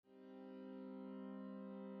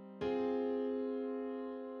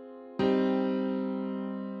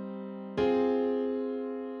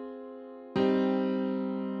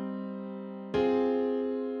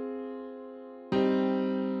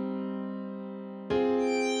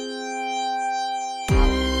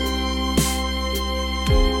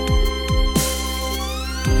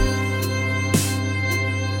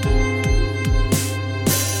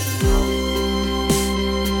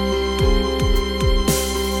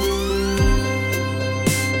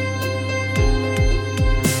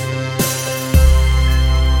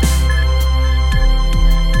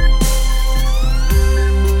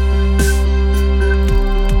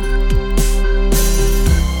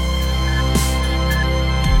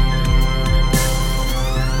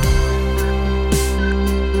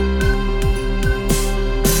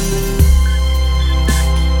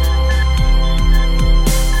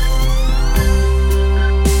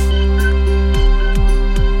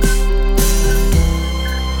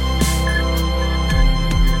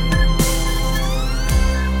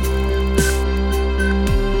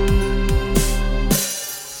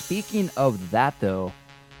of that, though,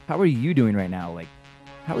 how are you doing right now? Like,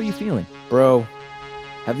 how are you feeling? Bro,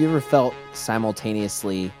 have you ever felt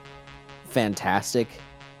simultaneously fantastic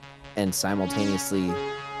and simultaneously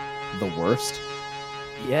the worst?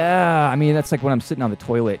 Yeah, I mean, that's like when I'm sitting on the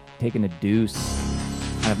toilet taking a deuce.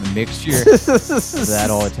 I have a mixture of that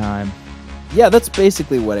all the time. Yeah, that's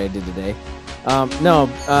basically what I did today. So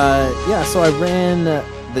I ran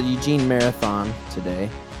the Eugene Marathon today.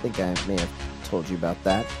 I think I may have told you about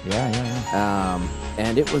that. Yeah.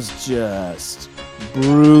 And it was just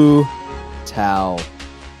brutal,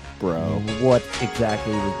 bro. What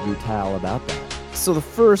exactly was brutal about that? So the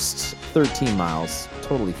first 13 miles,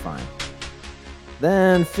 totally fine.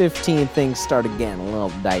 Then 15, things started getting a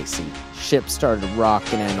little dicey. Ship started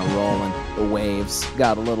rocking and rolling. The waves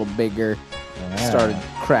got a little bigger. Started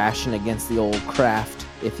crashing against the old craft,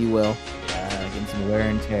 if you will. Getting some wear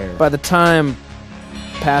and tear. By the time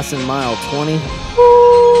passing mile 20,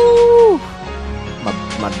 woo,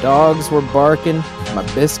 my dogs were barking. My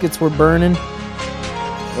biscuits were burning.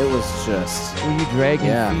 It was just... Were you dragging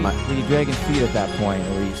feet? Were you dragging feet at that point,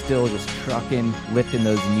 or were you still just trucking, lifting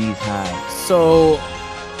those knees high? So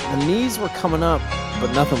the knees were coming up,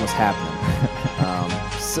 but nothing was happening.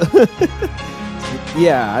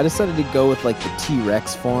 Yeah, I decided to go with like the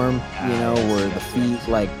T-Rex form, where the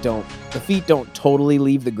feet don't totally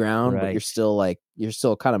leave the ground, but you're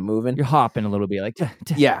still kind of moving. You're hopping a little bit, like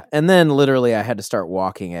yeah. And then literally, I had to start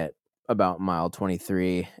walking at about mile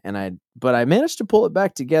 23, but I managed to pull it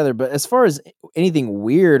back together. But as far as anything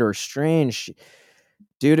weird or strange,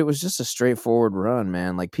 dude, it was just a straightforward run,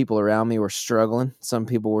 man. Like, people around me were struggling. Some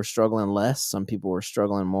people were struggling less. Some people were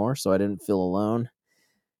struggling more. So I didn't feel alone.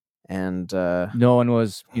 And no one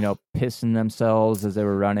was, pissing themselves as they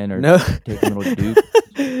were running or no. taking a little dupe.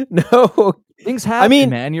 No. Things happen,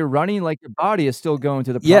 man. You're running, like, your body is still going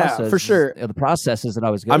through the process. Yeah, for sure. The processes that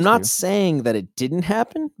I was going I'm through. not saying that it didn't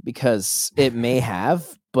happen, because it may have,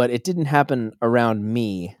 but it didn't happen around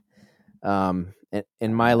me.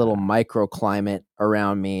 In my little microclimate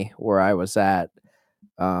around me where I was at,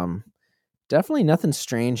 definitely nothing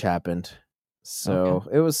strange happened. So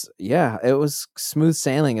it was smooth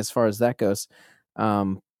sailing as far as that goes.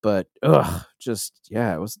 But it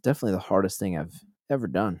was definitely the hardest thing I've ever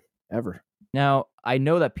done, ever. Now, I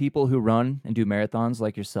know that people who run and do marathons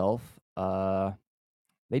like yourself,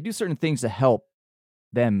 they do certain things to help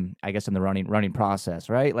them, I guess, in the running process,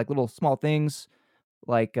 right? Like little small things,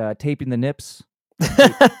 like taping the nips,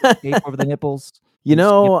 tape over the nipples.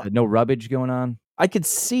 No rubbage going on. I could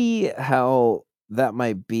see how that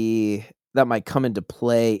might come into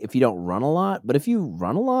play if you don't run a lot. But if you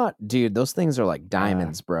run a lot, dude, those things are like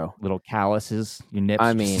diamonds, bro. Little calluses, your nips.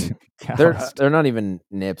 I mean, they're not even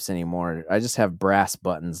nips anymore. I just have brass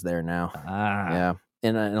buttons there now. Yeah.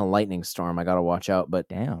 In a lightning storm, I gotta watch out. But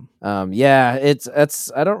damn.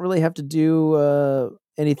 It's I don't really have to do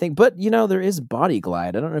anything. But there is Body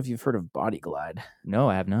Glide. I don't know if you've heard of Body Glide. No,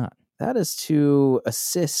 I have not. That is to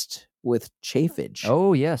assist with chafage.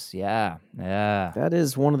 Oh, yes. Yeah. That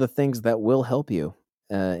is one of the things that will help you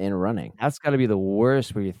in running. That's got to be the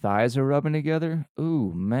worst, where your thighs are rubbing together.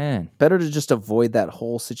 Ooh, man. Better to just avoid that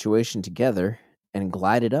whole situation together and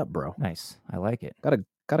glide it up, bro. Nice. I like it.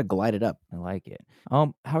 Gotta glide it up. I like it.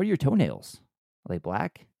 How are your toenails? Are they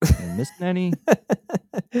black? Are you missing any?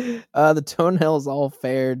 The toenails all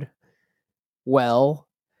fared well.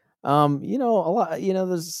 A lot,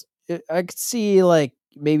 there's... I could see, like,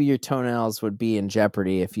 maybe your toenails would be in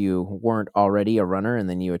jeopardy if you weren't already a runner and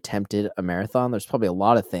then you attempted a marathon. There's probably a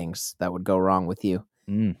lot of things that would go wrong with you.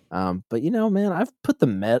 But man, I've put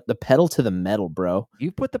the pedal to the metal, bro.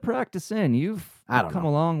 You've put the practice in. You've come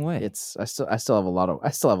a long way. I still have a lot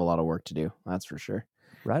of work to do. That's for sure.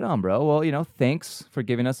 Right on, bro. Well, thanks for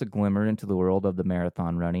giving us a glimmer into the world of the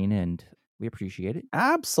marathon running, and we appreciate it.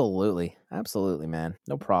 Absolutely, man.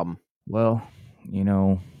 No problem. Well,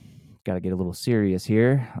 got to get a little serious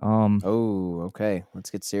here. Okay. Let's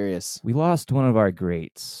get serious. We lost one of our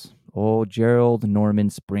greats, old Gerald Norman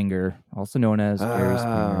Springer, also known as Jerry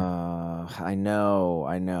Springer. I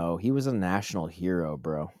know. He was a national hero,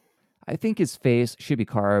 bro. I think his face should be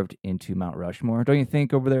carved into Mount Rushmore. Don't you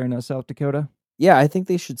think, over there in South Dakota? Yeah, I think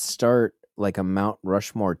they should start like a Mount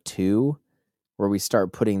Rushmore 2, where we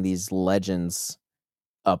start putting these legends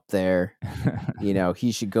up there.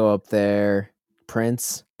 He should go up there.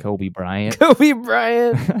 Prince, Kobe Bryant,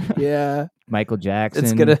 yeah, Michael Jackson.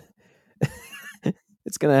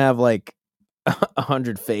 It's gonna have like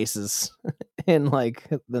 100 faces in like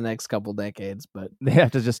the next couple decades, but they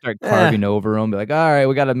have to just start carving over them. Be like, all right,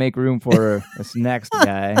 we got to make room for this next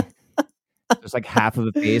guy. There's like half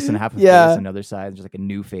of the face and half of the face on the other side. There's like a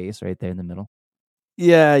new face right there in the middle.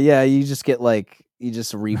 Yeah, you just get like you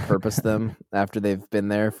just repurpose them after they've been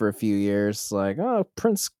there for a few years. Like, oh,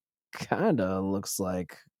 Prince kinda looks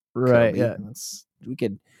like Right, Kobe. yeah.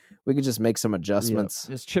 We could just make some Yeah, adjustments.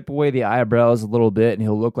 just chip away the eyebrows a little bit, and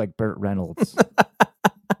he'll look like Burt Reynolds.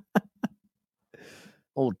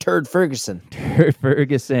 Old Turd Ferguson. Turd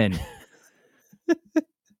Ferguson.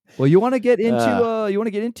 Well, you want to get Uh,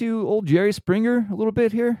 into old Jerry Springer a little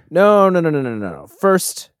bit here? No.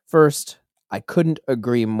 First, I couldn't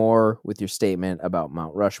agree more with your statement about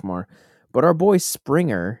Mount Rushmore, but our boy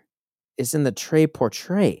Springer is in the Trey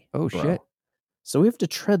portrait. Oh, bro. shit. So we have to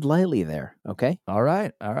tread lightly there, okay? All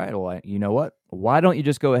right. Well, you know what? Why don't you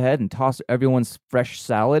just go ahead and toss everyone's fresh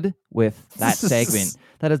salad with that segment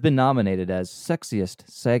that has been nominated as sexiest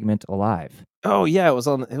segment alive? Oh yeah, it was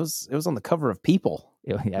on the cover of People.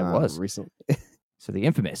 Yeah, it was. Recently. So the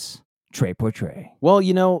infamous Trey Portray. Well,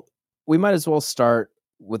 we might as well start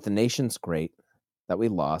with the nation's great that we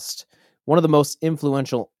lost. One of the most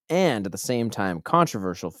influential and at the same time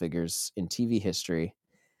controversial figures in TV history.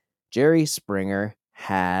 Jerry Springer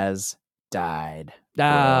has died.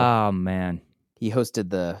 Oh, man. He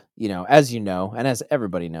hosted as you know, and as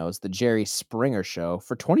everybody knows, the Jerry Springer Show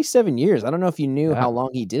for 27 years. I don't know if you knew how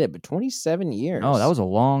long he did it, but 27 years. Oh, that was a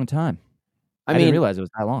long time. I mean, didn't realize it was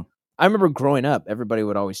that long. I remember growing up, everybody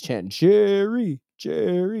would always chant, Jerry.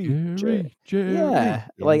 Yeah,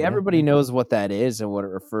 everybody knows what that is and what it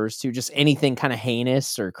refers to. Just anything kind of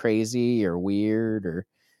heinous or crazy or weird or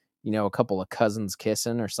a couple of cousins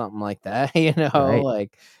kissing or something like that. Right.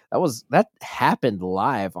 Like that happened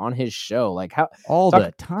live on his show. Like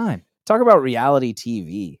the time. Talk about reality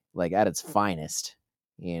TV, like at its finest.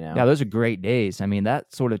 Yeah, those are great days. I mean,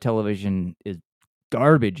 that sort of television is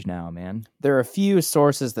garbage now, man. There are a few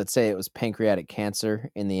sources that say it was pancreatic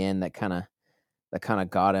cancer in the end that kind of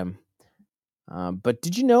got him. But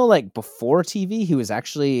did you know, like before TV, he was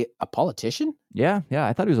actually a politician? Yeah.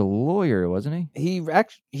 I thought he was a lawyer, wasn't he?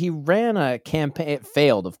 He ran a campaign. It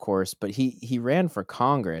failed, of course, but he ran for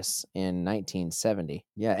Congress in 1970.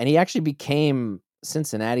 Yeah, and he actually became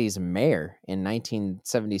Cincinnati's mayor in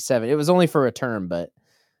 1977. It was only for a term, but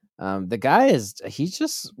the guy he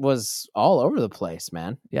just was all over the place,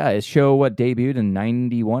 man. Yeah, his show debuted in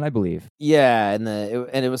 91, I believe. Yeah, and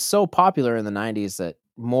it was so popular in the 90s that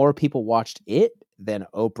more people watched it than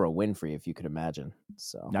Oprah Winfrey, if you could imagine.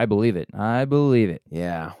 So I believe it.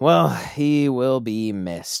 Yeah. Well, he will be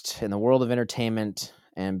missed in the world of entertainment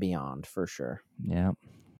and beyond, for sure. Yeah.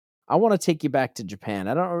 I want to take you back to Japan.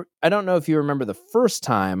 I don't know if you remember the first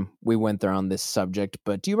time we went there on this subject,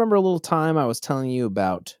 but do you remember a little time I was telling you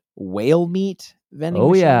about whale meat vending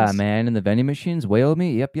machines? Yeah, man. And the vending machines, whale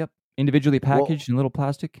meat. Yep. Individually packaged in little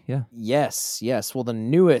plastic. Yeah. Yes. Well, the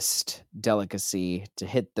newest delicacy to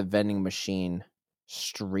hit the vending machine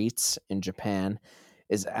streets in Japan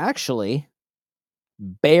is actually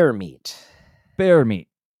bear meat. Bear meat.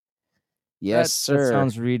 Yes, sir. That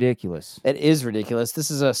sounds ridiculous. It is ridiculous. This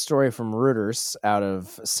is a story from Reuters out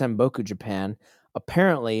of Senboku, Japan.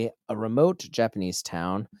 Apparently, a remote Japanese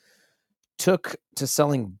town took to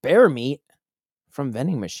selling bear meat from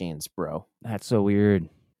vending machines, bro. That's so weird.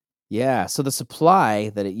 Yeah, so the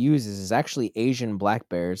supply that it uses is actually Asian black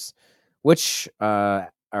bears, which are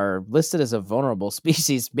listed as a vulnerable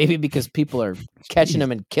species, maybe because people are catching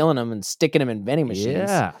them and killing them and sticking them in vending machines.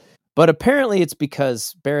 Yeah. But apparently it's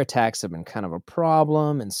because bear attacks have been kind of a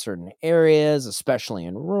problem in certain areas, especially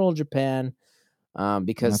in rural Japan.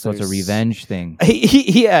 Because so it's a revenge thing.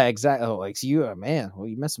 Yeah, exactly. Oh, like you, man. Well,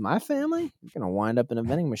 you mess with my family, you're gonna wind up in a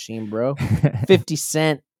vending machine, bro.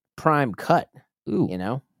 50-cent prime cut.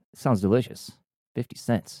 Ooh, sounds delicious. 50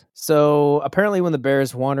 cents. So apparently, when the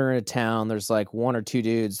bears wander into town, there's like one or two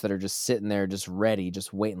dudes that are just sitting there, just ready,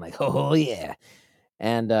 just waiting, like, oh yeah.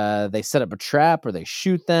 And they set up a trap or they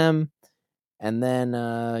shoot them, and then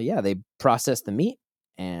they process the meat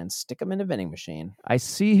and stick them in a vending machine. I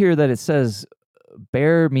see here that it says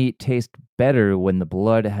bear meat tastes better when the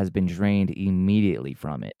blood has been drained immediately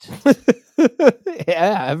from it.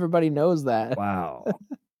 Yeah, everybody knows that. Wow.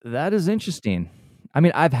 That is interesting. I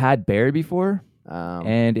mean, I've had bear before,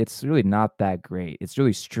 and it's really not that great. It's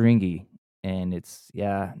really stringy, and it's,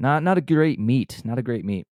 not a great meat. Not a great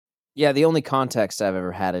meat. Yeah, the only context I've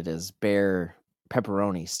ever had it is bear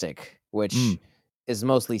pepperoni stick, which is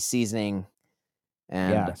mostly seasoning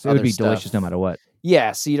and so it would be stuff. Delicious no matter what.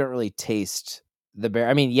 Yeah, so you don't really taste the bear.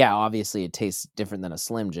 I mean, yeah, obviously it tastes different than a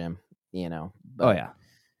Slim Jim, But,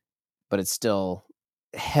 but it's still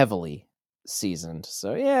heavily seasoned.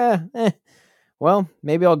 So well,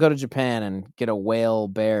 maybe I'll go to Japan and get a whale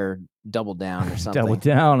bear double down or something. Double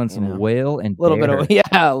down on some whale and a little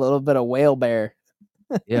bit of whale bear.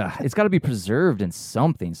 Yeah, it's gotta be preserved in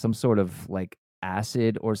something, some sort of, like,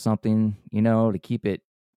 acid or something, to keep it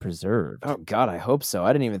Oh preserved. God, I hope so.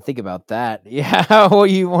 I didn't even think about that. Yeah, well,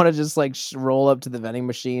 you want to just like roll up to the vending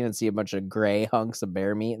machine and see a bunch of gray hunks of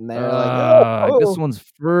bear meat in there, like, This oh, one's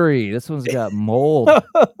furry, this one's got mold.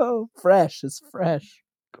 fresh. It's fresh.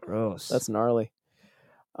 Gross. That's gnarly.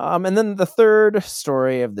 And then the third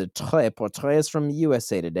story of the Très Portrait is from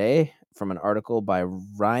USA Today, from an article by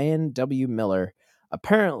Ryan W. Miller.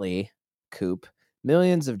 Apparently, Coop,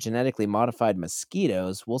 millions of genetically modified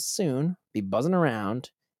mosquitoes will soon be buzzing around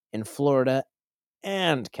in Florida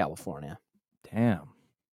and California. Damn.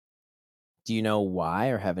 Do you know why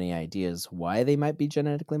or have any ideas why they might be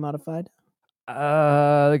genetically modified?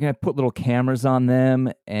 They're gonna put little cameras on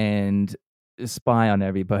them and spy on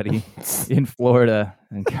everybody in Florida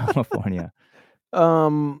and California.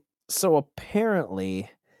 So apparently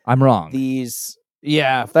I'm wrong. that's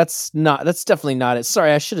definitely not it.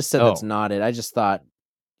 Sorry, I should have said that's Oh, not it. I just thought,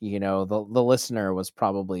 the listener was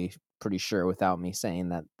probably pretty sure without me saying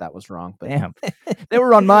that was wrong, but damn. They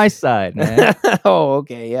were on my side, man. oh,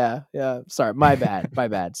 okay, yeah, yeah. Sorry, my bad, my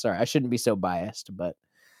bad. Sorry, I shouldn't be so biased, but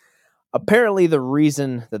apparently the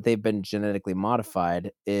reason that they've been genetically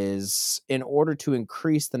modified is in order to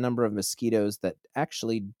increase the number of mosquitoes that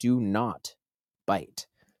actually do not bite.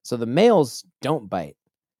 So the males don't bite,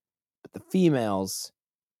 but the females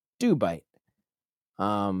do bite.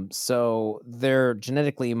 So they're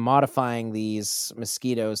genetically modifying these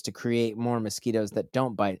mosquitoes to create more mosquitoes that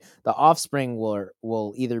don't bite. The offspring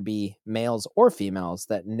will either be males or females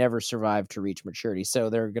that never survive to reach maturity. So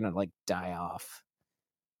they're gonna like die off.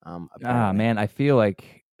 Ah, Apparently. man, I feel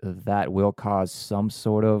like that will cause some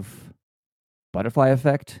sort of butterfly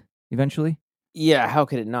effect eventually. Yeah, how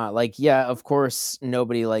could it not? Like, yeah, of course,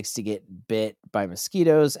 nobody likes to get bit by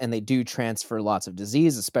mosquitoes, and they do transfer lots of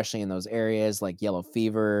disease, especially in those areas like yellow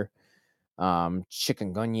fever,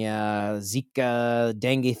 chikungunya, Zika,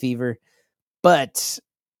 dengue fever. But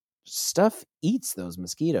stuff eats those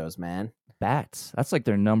mosquitoes, man. Bats, that's like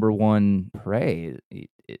their number one prey.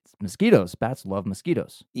 It's mosquitoes. Bats love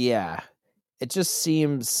mosquitoes. Yeah, it just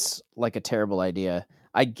seems like a terrible idea.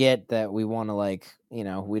 I get that we want to, like, we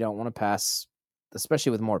don't want to pass,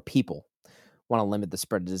 especially with more people, want to limit the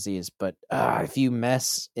spread of disease. But if you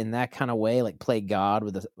mess in that kind of way, like play God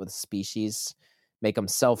with a species, make them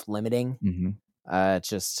self-limiting, Mhm.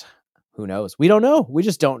 just who knows? We don't know. We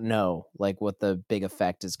just don't know like what the big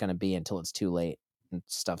effect is going to be until it's too late and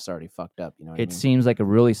stuff's already fucked up. You know what I It mean? seems like a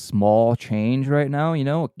really small change right now,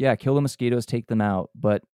 Yeah, kill the mosquitoes, take them out,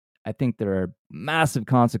 but I think there are massive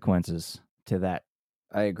consequences to that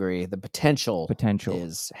I agree. The potential potential.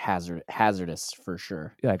 is hazardous for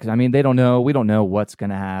sure. Yeah, because I mean, they don't know. We don't know what's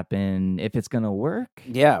gonna happen, if it's gonna work,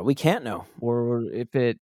 Yeah, we can't know. or if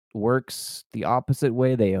it works the opposite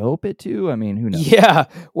way they hope it to. I mean, who knows, Yeah.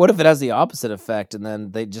 What if it has the opposite effect and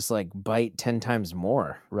then they just like bite 10 times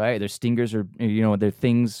more? right? Their stingers are, their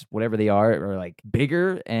things, whatever they are like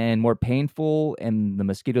bigger and more painful, and the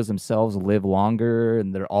mosquitoes themselves live longer,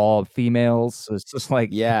 and they're all females. So it's just like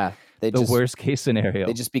Yeah. They the just worst case they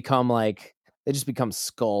scenario. just become like they just become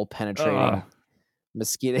skull Ugh, penetrating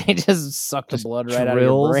mosquito. They just suck the just blood right out of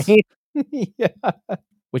your drills, brain. Yeah.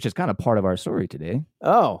 which is kind of part of our story today.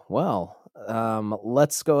 Oh, well,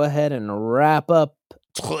 let's go ahead and wrap up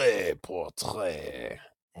Très Portrait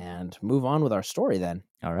and move on with our story then.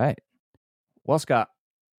 All right. Well, Scott,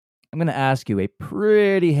 I'm going to ask you a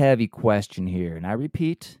pretty heavy question here. And I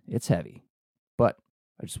repeat, it's heavy. But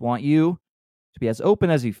I just want you to be as open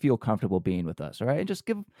as you feel comfortable being with us. All right. And just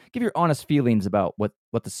give your honest feelings about what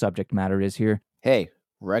the subject matter is here. Hey,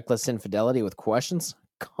 reckless infidelity with questions?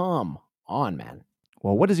 Come on, man.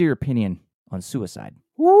 Well, what is your opinion on suicide?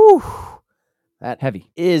 Woo! That Heavy.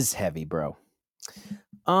 is heavy, bro.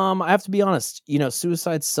 I have to be honest,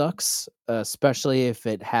 suicide sucks, especially if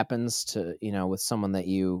it happens to, with someone that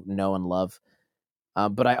you know and love.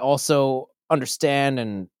 But I also understand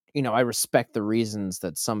and, I respect the reasons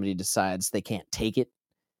that somebody decides they can't take it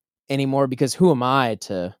anymore, because who am I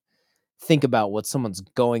to think about what someone's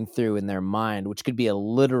going through in their mind, which could be a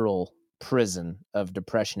literal prison of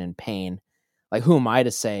depression and pain. Like, who am I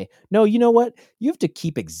to say, no, you know what? You have to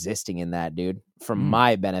keep existing in that, dude, for Mm,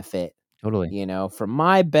 my benefit. totally. For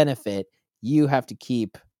my benefit, you have to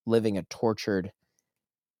keep living a tortured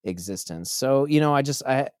existence. So,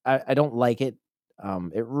 I don't like it.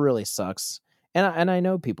 It really sucks. And I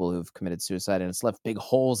know people who've committed suicide, and it's left big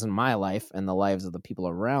holes in my life and the lives of the people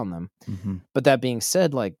around them. Hmm. But that being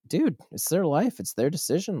said, like, dude, it's their life, it's their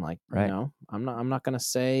decision. Like, Right. I'm not gonna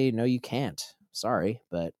say no, you can't. Sorry,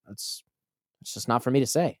 but it's just not for me to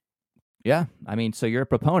say. Yeah, I mean, so you're a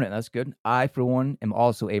proponent. That's good. I, for one, am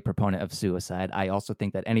also a proponent of suicide. I also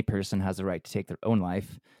think that any person has the right to take their own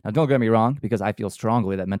life. Now, don't get me wrong, because I feel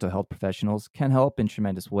strongly that mental health professionals can help in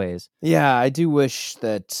tremendous ways. Yeah, I do wish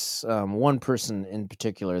that one person in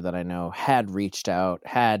particular that I know had reached out,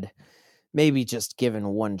 had maybe just given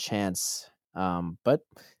one chance. But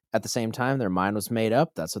at the same time, their mind was made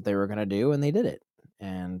up. That's what they were going to do, and they did it.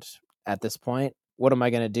 And at this point, what am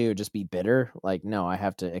I going to do? Just be bitter? Like, no, I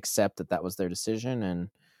have to accept that that was their decision and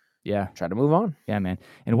Yeah, try to move on. yeah, man.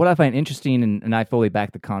 And what I find interesting, and I fully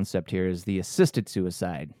back the concept here, is the assisted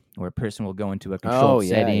suicide, where a person will go into a Oh, controlled yeah,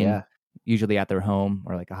 setting, yeah. usually at their home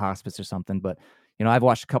or like a hospice or something. But I've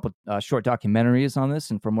watched a couple short documentaries on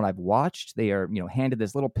this, and from what I've watched, they are handed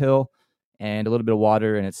this little pill and a little bit of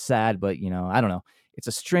water, and it's sad, but I don't know. It's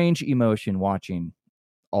a strange emotion watching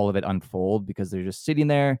all of it unfold because they're just sitting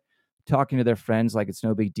there talking to their friends like it's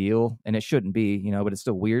no big deal, and it shouldn't be, but it's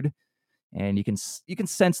still weird, and you can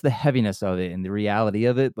sense the heaviness of it and the reality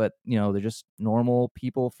of it, but they're just normal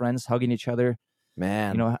people, friends hugging each other, you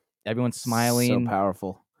Man, know everyone's so smiling,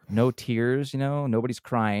 powerful. no tears, nobody's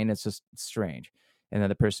crying. It's strange. And then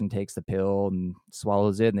the person takes the pill and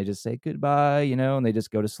swallows it, and they just say goodbye, and they just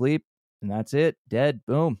go to sleep, and that's it, dead,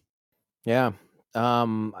 boom. Yeah.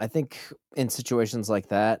 I think in situations like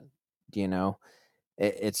that, you know,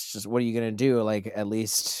 it's just what are you gonna do? Like at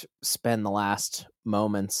least spend the last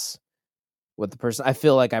moments with the person. I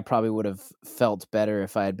feel like I probably would have felt better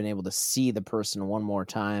if I had been able to see the person one more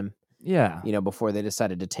time, Yeah, before they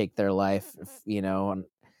decided to take their life. And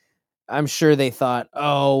I'm sure they thought,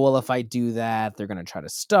 oh well, if I do that, they're gonna try to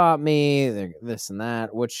stop me. They're this and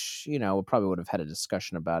that, which we probably would have had a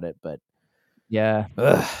discussion about it, but yeah.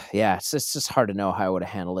 yeah, it's just hard to know how I would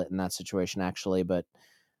have handled it in that situation, actually. But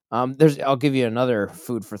I'll give you another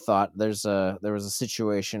food for thought. There was a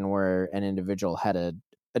situation where an individual had a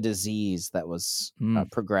disease that was Mm,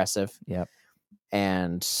 progressive yep.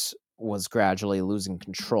 and was gradually losing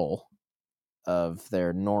control of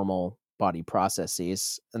their normal body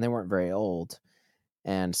processes, and they weren't very old.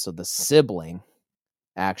 And so the sibling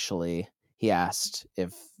actually, he asked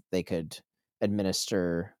if they could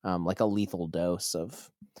administer like a lethal dose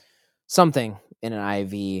of something in an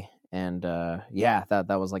IV, and yeah,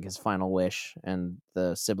 that was like his final wish, and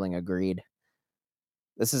the sibling agreed.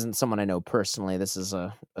 This isn't someone I know personally. This is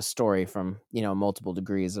a story from multiple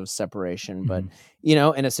degrees of separation, but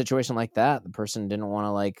Mhm. in a situation like that, the person didn't want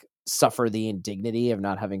to like suffer the indignity of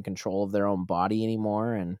not having control of their own body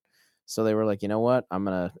anymore, and so they were like, you know what, I'm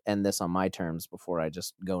gonna end this on my terms before I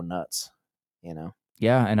just go nuts. You know?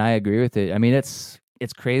 Yeah, and I agree with it. I mean, it's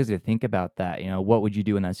crazy to think about that. What would you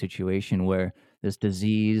do in that situation where this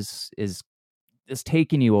disease is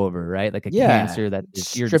taking you over, right? Like a Yeah, cancer that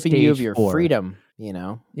is you're in stripping you of stage your 4. freedom.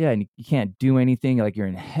 Yeah, and you can't do anything, like, you're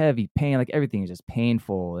in heavy pain, like, everything is just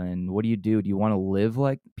painful, and what do you do? Do you wanna live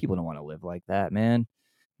like people don't wanna live like that, man,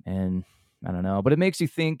 and I don't know, but it makes you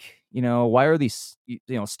think, why are these,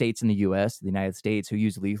 states in the US, the United States, who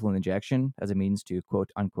use lethal injection as a means to, quote,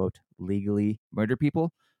 unquote, "legally murder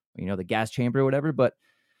people," the gas chamber or whatever, but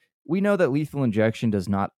we know that lethal injection does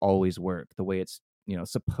not always work the way it's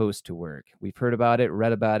supposed to work. We've heard about it,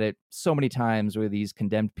 read about it so many times, where these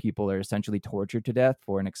condemned people are essentially tortured to death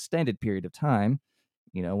for an extended period of time,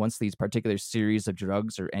 once these particular series of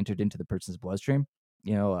drugs are entered into the person's bloodstream.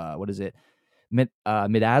 What is it,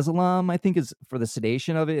 midazolam, I think, is for the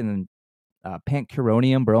sedation of it, and then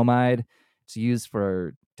pancuronium bromide. It's used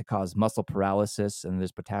to cause muscle paralysis, and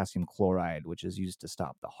there's potassium chloride, which is used to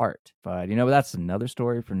stop the heart. But that's another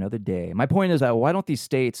story for another day. My point is that why don't these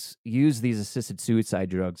states use these assisted suicide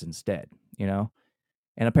drugs instead? And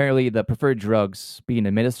apparently, the preferred drugs being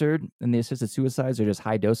administered in the assisted suicides are just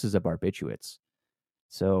high doses of barbiturates.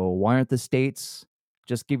 So why aren't the states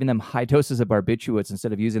just giving them high doses of barbiturates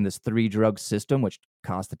instead of using this 3-drug system, which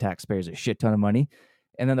costs the taxpayers a shit ton of money?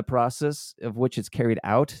 And then the process of which it's carried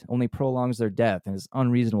out only prolongs their death and is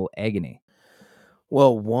unreasonable agony.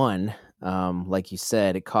 Well, one, like you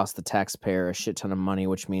said, it costs the taxpayer a shit ton of money,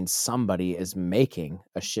 which means somebody is making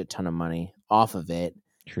a shit ton of money off of it.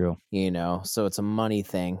 True. So it's a money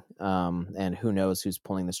thing, and who knows who's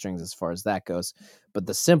pulling the strings as far as that goes. But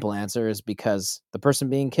the simple answer is because the person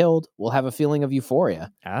being killed will have a feeling of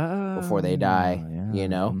euphoria before Ah, they die. yeah.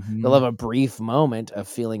 They'll Hmm. have a brief moment of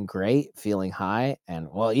feeling great, feeling high, and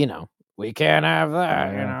well, we can't have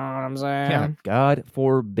that. You know Yeah. what I'm Yeah. saying? God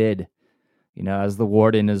forbid. As the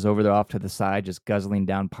warden is over there off to the side, just guzzling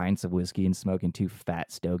down pints of whiskey and smoking 2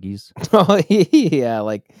 fat stogies. Oh yeah,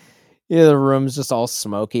 like Yeah, the room's just all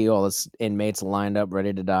smoky. All this inmates lined up,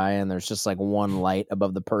 ready to die, and there's just like one light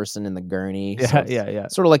above the person in the gurney. So Yeah, it's yeah, yeah.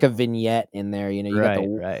 sort of like a vignette in there. You know, you got Right,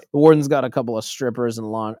 right. the warden's got a couple of strippers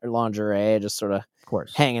and lingerie just sort of Of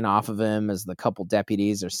course. hanging off of him as the couple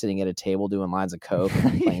deputies are sitting at a table doing lines of coke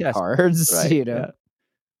and playing Yes, cards. right, You know, yeah.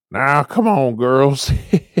 Now, come on, girls.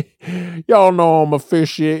 Y'all know I'm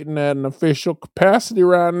officiating at an official capacity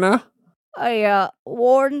right now. Hey,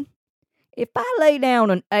 Warden, if I lay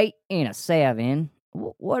down an 8 and a 7,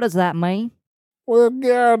 what does that mean? Well,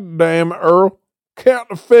 goddamn, Earl. Count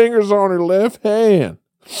the fingers on your left hand.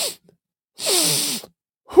 Whew.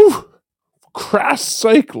 For Christ's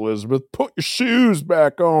sake, Elizabeth, put your shoes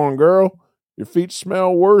back on, girl. Your feet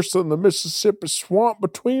smell worse than the Mississippi swamp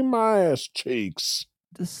between my ass cheeks.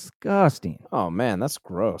 Disgusting. oh man, that's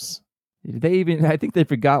gross. I think they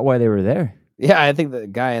forgot why they were there. Yeah, I think the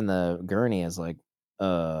guy in the gurney is like,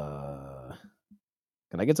 can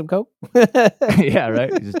I get some coke? Yeah,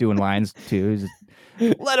 right? He's just doing lines too. He's just,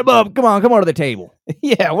 let him up. Come on to the table.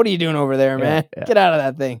 Yeah, what are you doing over there, Yeah, man? yeah. Get out of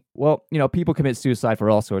that thing. Well, people commit suicide for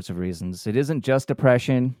all sorts of reasons. It isn't just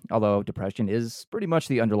depression, although depression is pretty much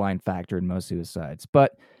the underlying factor in most suicides.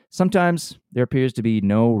 But sometimes there appears to be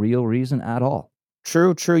no real reason at all.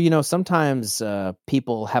 True. Sometimes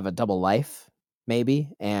people have a double life, maybe,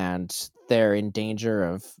 and they're in danger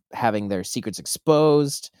of having their secrets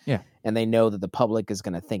exposed. Yeah. And they know that the public is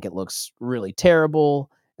going to think it looks really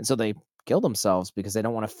terrible. And so they kill themselves because they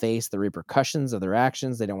don't want to face the repercussions of their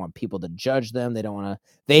actions. They don't want people to judge them.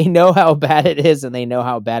 They know how bad it is and they know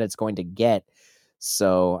how bad it's going to get.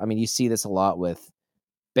 So, I mean, you see this a lot with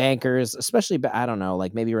bankers, especially, I don't know,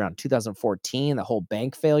 like maybe around 2014, the whole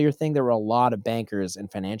bank failure thing. There were a lot of bankers and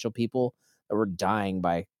financial people that were dying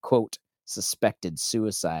by, quote, suspected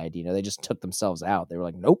suicide. They just took themselves out. They were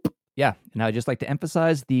like, nope. Yeah. And I'd just like to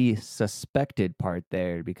emphasize the suspected part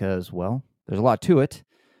there because, well, there's a lot to it.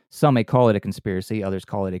 Some may call it a conspiracy, others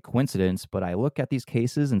call it a coincidence, but I look at these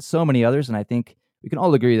cases and so many others, and I think we can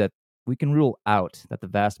all agree that we can rule out that the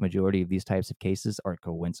vast majority of these types of cases are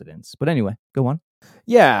coincidence. But anyway, go on.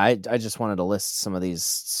 Yeah, I just wanted to list some of these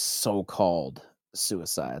so-called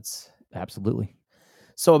suicides. Absolutely.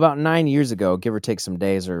 So about 9 years ago, give or take some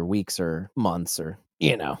days or weeks or months or,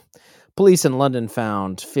 police in London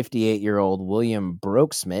found 58-year-old William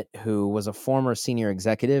Brokesmith, who was a former senior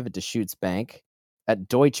executive at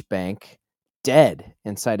Deutsche Bank, dead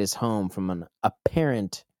inside his home from an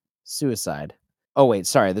apparent suicide. Oh, wait,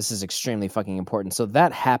 sorry, this is extremely fucking important. So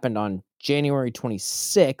that happened on January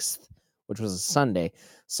 26th, which was a Sunday.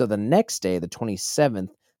 So the next day, the 27th,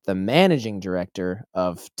 the managing director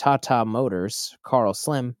of Tata Motors, Carl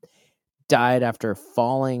Slim, died after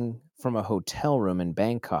falling from a hotel room in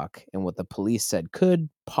Bangkok in what the police said could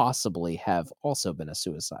possibly have also been a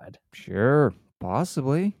suicide. Sure,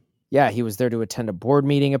 possibly. Yeah, he was there to attend a board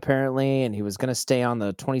meeting, apparently, and he was going to stay on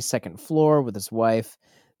the 22nd floor with his wife.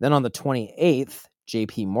 Then on the 28th,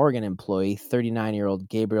 JP Morgan employee, 39-year-old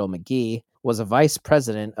Gabriel McGee, was a vice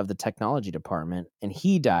president of the technology department, and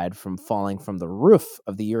he died from falling from the roof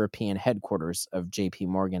of the European headquarters of JP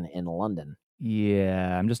Morgan in London.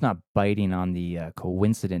 Yeah, I'm just not biting on the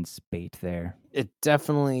coincidence bait there. It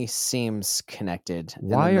definitely seems connected.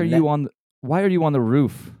 Why are you on the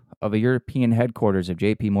roof of a European headquarters of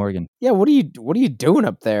JP Morgan? Yeah, what are you doing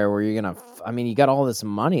up there where you're gonna you got all this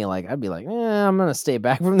money, like I'd be like, I'm gonna stay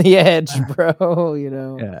back from the edge, bro.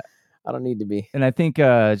 Yeah. I don't need to be. And I think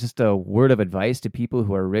just a word of advice to people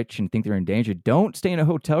who are rich and think they're in danger, don't stay in a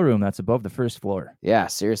hotel room that's above the first floor. Yeah,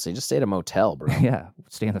 seriously, just stay at a motel, bro. Yeah,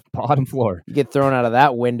 stay on the bottom floor. You get thrown out of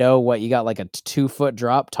that window, you got like a 2-foot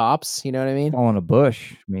drop tops, you know what I mean? Fall in a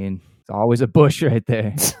bush. I mean, it's always a bush right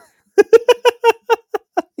there.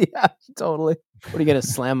 Yeah, totally. What, are you gonna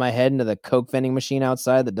slam my head into the Coke vending machine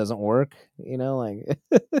outside that doesn't work?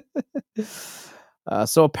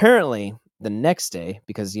 So apparently the next day,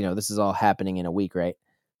 because this is all happening in a week, right?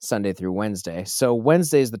 Sunday through Wednesday. So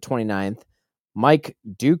Wednesday is the 29th. Mike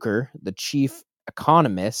Duker, the chief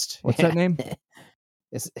economist. What's that name?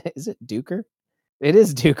 Is it Duker? It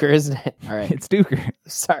is Duker, isn't it? All right. It's Duker.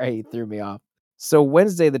 Sorry, he threw me off. So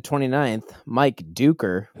Wednesday the 29th, Mike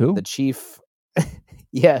Duker, Who? the chief.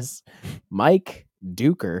 Yes, Mike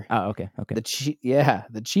Duker. Oh, okay.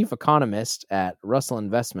 The chief economist at Russell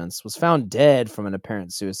Investments was found dead from an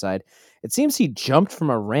apparent suicide. It seems he jumped from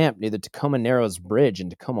a ramp near the Tacoma Narrows Bridge in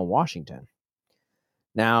Tacoma, Washington.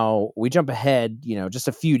 Now, we jump ahead, just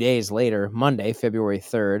a few days later, Monday, February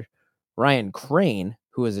 3rd, Ryan Crane,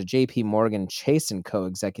 who is a JP Morgan Chase & Co.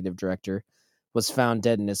 executive director, was found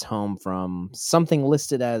dead in his home from something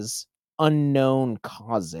listed as unknown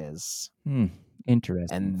causes.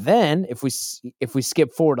 Interesting. And then if we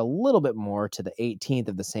skip forward a little bit more to the 18th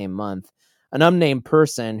of the same month, an unnamed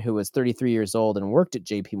person who was 33 years old and worked at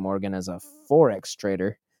JP Morgan as a forex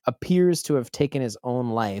trader appears to have taken his own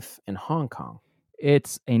life in Hong Kong.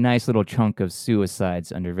 It's a nice little chunk of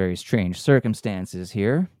suicides under very strange circumstances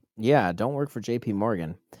here. Yeah, don't work for JP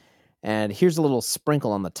Morgan. And here's a little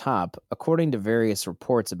sprinkle on the top. According to various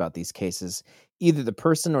reports about these cases, either the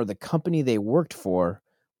person or the company they worked for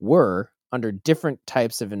were under different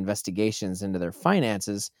types of investigations into their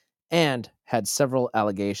finances and had several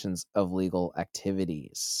allegations of legal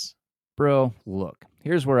activities. Bro, look,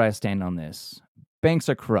 here's where I stand on this. Banks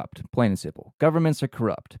are corrupt, plain and simple. Governments are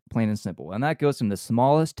corrupt, plain and simple. And that goes from the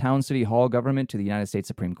smallest town city hall government to the United States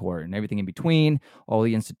Supreme Court and everything in between, all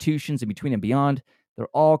the institutions in between and beyond. They're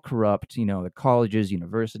all corrupt. The colleges,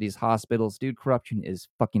 universities, hospitals. Dude, corruption is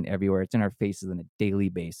fucking everywhere. It's in our faces on a daily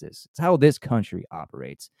basis. It's how this country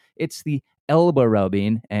operates. It's the elbow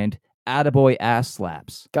rubbing and attaboy ass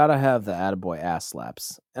slaps. Gotta have the attaboy ass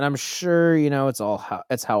slaps. And I'm sure,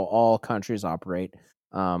 it's how all countries operate.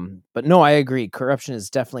 But no, I agree. Corruption is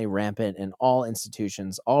definitely rampant in all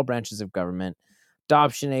institutions, all branches of government,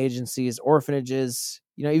 adoption agencies, orphanages,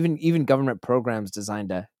 even government programs designed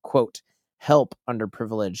to, quote, help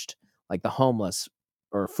underprivileged, like the homeless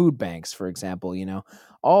or food banks, for example.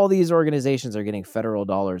 All these organizations are getting federal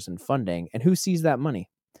dollars in funding. And who sees that money?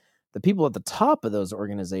 The people at the top of those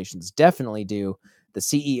organizations definitely do. The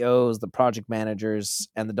CEOs, the project managers,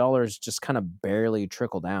 and the dollars just kind of barely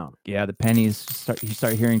trickle down. Yeah, the pennies, you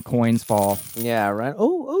start hearing coins fall. Yeah, right.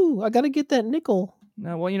 Oh, I got to get that nickel.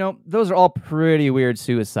 No, well, those are all pretty weird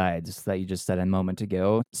suicides that you just said a moment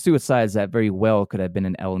ago. Suicides that very well could have been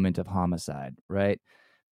an element of homicide, right?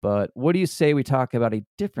 But what do you say we talk about a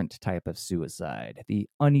different type of suicide? The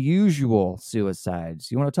unusual suicides.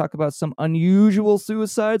 You want to talk about some unusual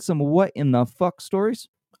suicides? Some what in the fuck stories?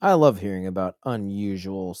 I love hearing about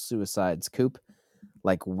unusual suicides, Coop.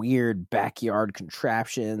 Like weird backyard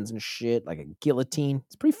contraptions and shit, like a guillotine.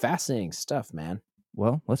 It's pretty fascinating stuff, man.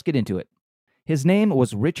 Well, let's get into it. His name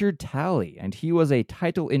was Richard Talley, and he was a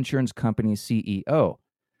title insurance company CEO.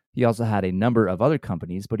 He also had a number of other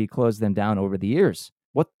companies, but he closed them down over the years.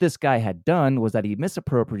 What this guy had done was that he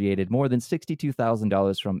misappropriated more than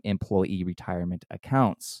 $62,000 from employee retirement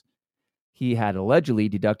accounts. He had allegedly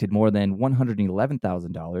deducted more than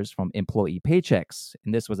 $111,000 from employee paychecks,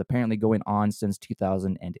 and this was apparently going on since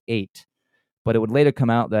 2008. But it would later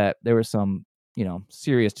come out that there were some,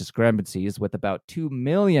 serious discrepancies with about $2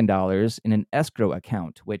 million in an escrow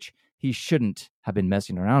account, which he shouldn't have been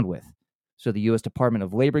messing around with. So the U.S. Department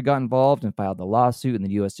of Labor got involved and filed the lawsuit in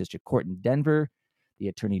the U.S. District Court in Denver. The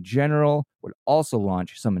Attorney General would also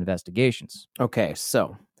launch some investigations. Okay,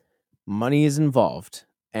 so money is involved.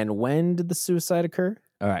 And when did the suicide occur?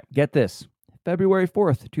 All right, get this. February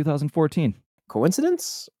 4th, 2014.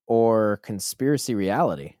 Coincidence or conspiracy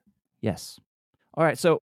reality? Yes. All right,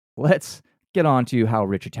 so let's get on to how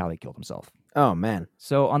Richard Talley killed himself. Oh, man.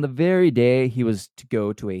 So on the very day he was to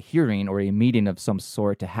go to a hearing or a meeting of some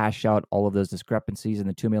sort to hash out all of those discrepancies in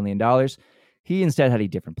the $2 million, he instead had a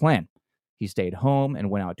different plan. He stayed home and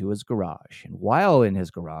went out to his garage. And while in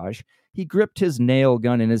his garage, he gripped his nail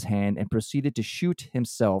gun in his hand and proceeded to shoot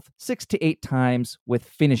himself 6 to 8 times with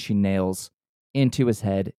finishing nails into his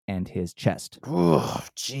head and his chest. Oh,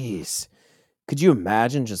 jeez. Could you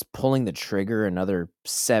imagine just pulling the trigger another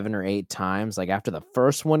 7 or 8 times, like after the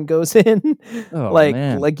first one goes in? Oh, like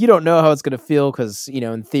man. you don't know how it's going to feel because,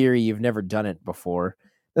 in theory, you've never done it before.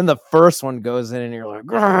 Then the first one goes in and you're like,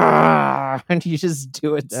 "Grrr!" And you just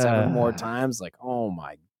do it 7 more times. Like, oh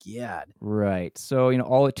my God. Right. So,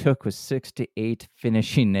 all it took was 6 to 8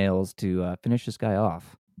 finishing nails to finish this guy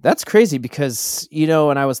off. That's crazy because,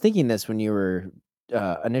 and I was thinking this when you were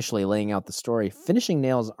initially laying out the story, finishing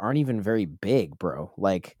nails aren't even very big, bro.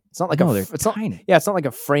 Like, it's not like they're it's tiny. It's not like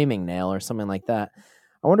a framing nail or something like that.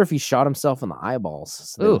 I wonder if he shot himself in the eyeballs,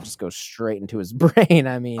 so they would just go straight into his brain.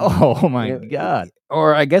 I mean, oh my God.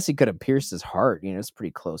 Or I guess he could have pierced his heart. It's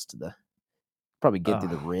pretty close to probably get through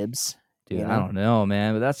the ribs. Dude, I don't know,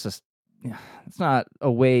 man, but that's just, it's not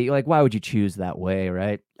a way, like, why would you choose that way,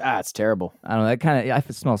 right? It's terrible. I don't know,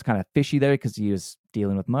 it smells kind of fishy there because he was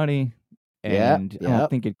dealing with money. And I don't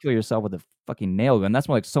think you'd kill yourself with a fucking nail gun. That's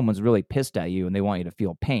more like someone's really pissed at you and they want you to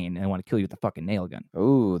feel pain and they want to kill you with a fucking nail gun.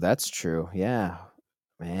 Oh, that's true. Yeah.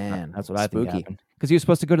 Man, that's what I spooky. think happened. Because he was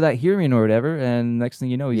supposed to go to that hearing or whatever, and next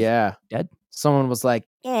thing you know, he's dead. Someone was like,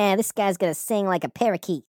 "Yeah, this guy's gonna sing like a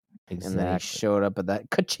parakeet." Exactly. And then he showed up at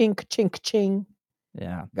that ka-ching, ka-ching, ka-ching.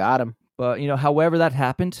 Yeah. Got him. But, however that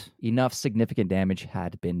happened, enough significant damage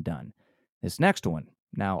had been done. This next one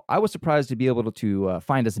Now, I was surprised to be able to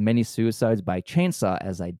find as many suicides by chainsaw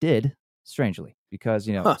as I did, strangely, because,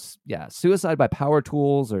 Huh. suicide by power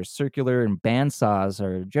tools or circular and bandsaws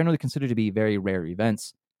are generally considered to be very rare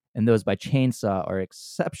events, and those by chainsaw are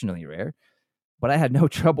exceptionally rare. But I had no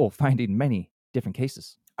trouble finding many different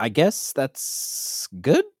cases. I guess that's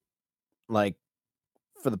good. Like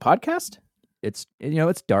for the podcast? It's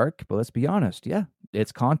dark, but let's be honest. Yeah,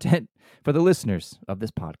 it's content for the listeners of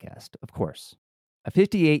this podcast, of course. A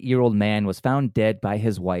 58-year-old man was found dead by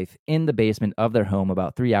his wife in the basement of their home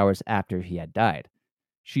about 3 hours after he had died.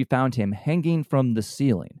 She found him hanging from the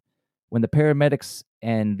ceiling. When the paramedics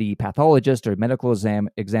and the pathologist or medical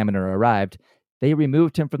examiner arrived, they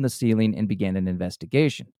removed him from the ceiling and began an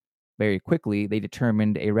investigation. Very quickly, they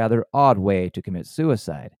determined a rather odd way to commit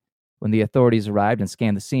suicide. When the authorities arrived and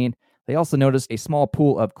scanned the scene, they also noticed a small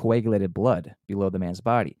pool of coagulated blood below the man's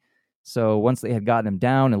body. So once they had gotten him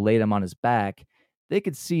down and laid him on his back, they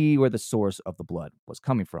could see where the source of the blood was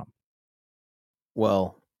coming from.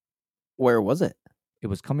 Well, where was it? It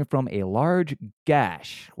was coming from a large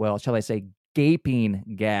gash, well, shall I say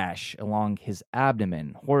gaping gash along his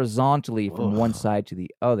abdomen, horizontally from one Ugh. side to the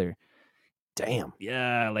other. Damn.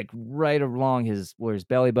 Yeah, like right along where his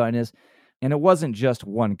belly button is. And it wasn't just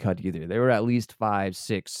one cut either. There were at least 5,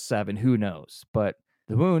 6, 7, who knows. But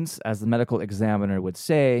the wounds, as the medical examiner would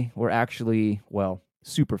say, were actually, well,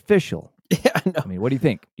 superficial. Yeah, I know. I mean, what do you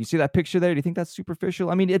think? You see that picture there? Do you think that's superficial?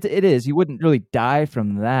 I mean, it is. You wouldn't really die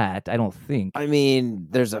from that, I don't think. I mean,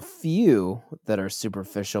 there's a few that are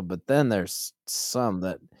superficial, but then there's some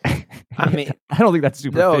that I mean, I don't think that's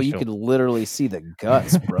superficial. no, you could literally see the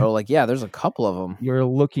guts, bro. Like, yeah, there's a couple of them. You're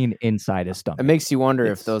looking inside his stomach. It makes you wonder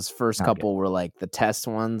if It's those first not good. couple were like the test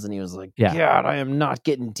ones, and he was like, Yeah. God, I am not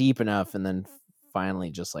getting deep enough, and then finally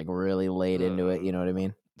just like really laid into it. You know what I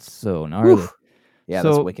mean? So gnarly. Whew. Yeah,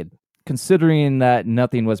 that's So- wicked. Considering that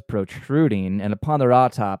nothing was protruding, and upon their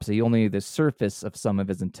autopsy, only the surface of some of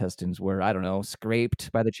his intestines were, I don't know,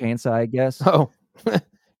 scraped by the chainsaw, I guess. Oh,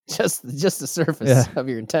 just the surface Yeah. of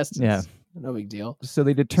your intestines. Yeah. No big deal. So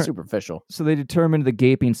they Superficial. So they determined the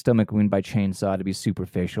gaping stomach wound by chainsaw to be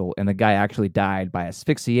superficial, and the guy actually died by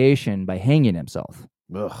asphyxiation by hanging himself.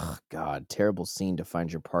 Ugh, God, terrible scene to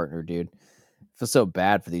find your partner, dude. I feel so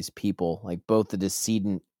bad for these people, like both the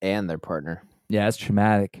decedent and their partner. Yeah, it's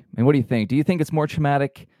traumatic. And what do you think? Do you think it's more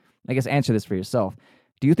traumatic? I guess answer this for yourself.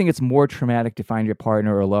 Do you think it's more traumatic to find your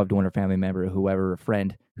partner or a loved one or family member or whoever, a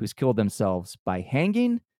friend, who's killed themselves by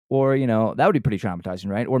hanging? Or, that would be pretty traumatizing,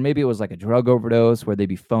 right? Or maybe it was like a drug overdose where they'd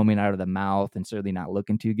be foaming out of the mouth and certainly not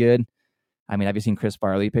looking too good. I mean, have you seen Chris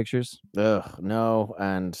Farley pictures? Ugh, no,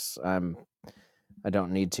 and I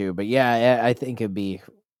don't need to, but yeah, I think it'd be.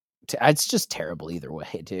 It's just terrible either way,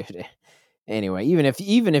 dude. Anyway, even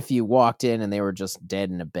if you walked in and they were just dead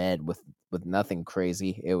in a bed with nothing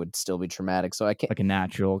crazy, it would still be traumatic. So I can't. Like a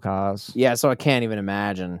natural cause? Yeah, so I can't even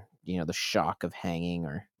imagine, the shock of hanging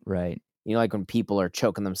or. Right. Like when people are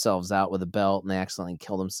choking themselves out with a belt and they accidentally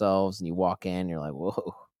kill themselves, and you walk in, you're like,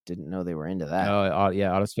 whoa, didn't know they were into that. Oh, yeah,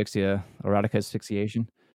 erotica asphyxiation.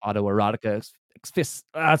 Autoerotica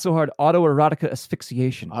it's so hard. Autoerotica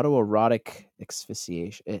asphyxiation. Autoerotic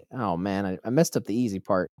asphyxiation. Oh man, I messed up the easy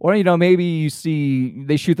part. Or, maybe you see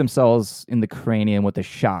they shoot themselves in the cranium with a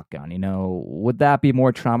shotgun, Would that be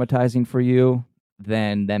more traumatizing for you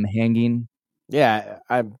than them hanging? Yeah,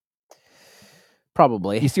 I'm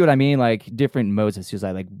probably. You see what I mean? Like different modes of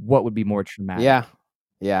suicide. Like what would be more traumatic?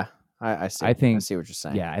 Yeah. I see. I think- I see what you're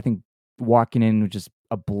saying. Yeah, I think walking in with just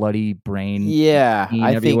a bloody brain Yeah, I think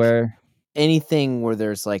everywhere. anything where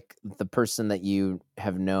there's like the person that you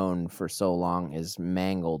have known for so long is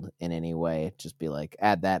mangled in any way, it'd just be like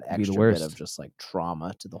add that Be the extra bit worst. of just like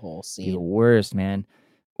trauma to the whole Be the scene. worst, man.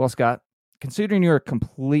 Well, Scott, considering your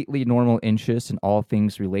completely normal interest in all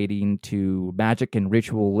things relating to magic and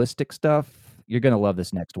ritualistic stuff, you're going to love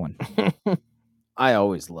this next one. I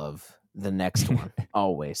always love the next one.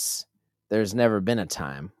 Always. There's never been a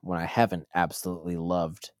time when I haven't absolutely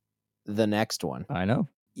loved the next one. I know.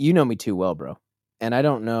 You know me too well, bro. And I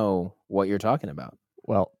don't know what you're talking about.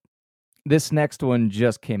 Well, this next one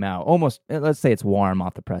just came out. Almost, let's say it's warm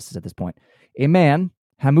off the presses at this point. A man,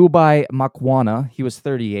 Hamubai Makwana, he was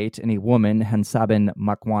 38, and a woman, Hansaben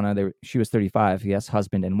Makwana, she was 35, yes,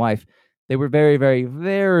 husband and wife. They were very, very,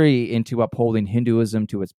 very into upholding Hinduism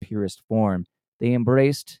to its purest form. They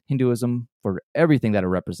embraced Hinduism for everything that it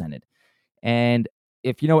represented. And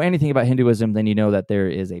if you know anything about Hinduism, then you know that there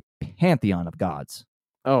is a pantheon of gods.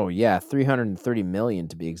 Oh, yeah. 330 million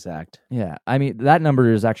to be exact. Yeah, I mean, that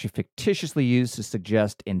number is actually fictitiously used to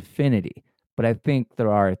suggest infinity, but I think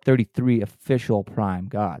there are 33 official prime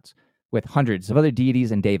gods, with hundreds of other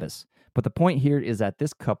deities and devas. But the point here is that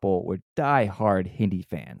this couple were die-hard Hindi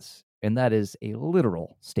fans, and that is a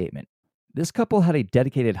literal statement. This couple had a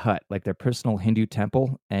dedicated hut, like their personal Hindu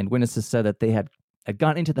temple, and witnesses said that they had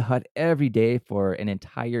gone into the hut every day for an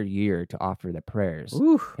entire year to offer their prayers.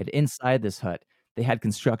 Ooh. And inside this hut, they had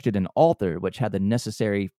constructed an altar which had the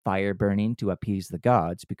necessary fire burning to appease the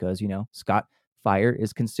gods because, Scott, fire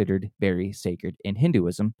is considered very sacred in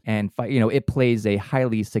Hinduism, and it plays a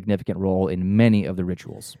highly significant role in many of the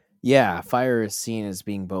rituals. Yeah, fire is seen as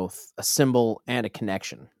being both a symbol and a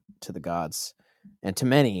connection to the gods. And to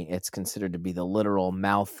many, it's considered to be the literal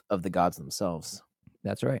mouth of the gods themselves.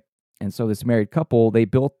 That's right. And so this married couple, they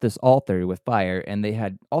built this altar with fire, and they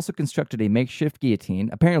had also constructed a makeshift guillotine,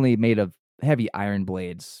 apparently made of heavy iron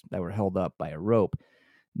blades that were held up by a rope.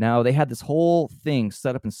 Now, they had this whole thing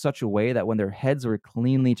set up in such a way that when their heads were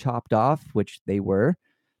cleanly chopped off, which they were,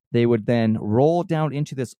 they would then roll down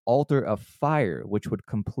into this altar of fire, which would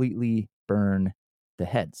completely burn the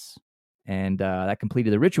heads. And that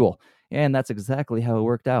completed the ritual. And that's exactly how it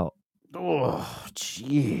worked out. Oh,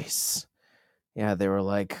 jeez. Yeah, they were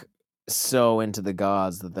like so into the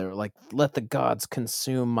gods that they were like, let the gods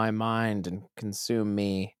consume my mind and consume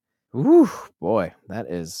me. Ooh, boy,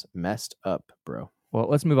 that is messed up, bro. Well,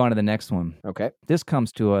 let's move on to the next one. Okay. This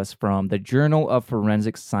comes to us from the Journal of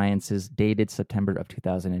Forensic Sciences, dated September of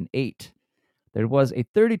 2008. There was a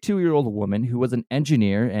 32-year-old woman who was an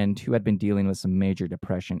engineer and who had been dealing with some major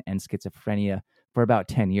depression and schizophrenia for about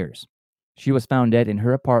 10 years. She was found dead in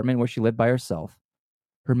her apartment where she lived by herself.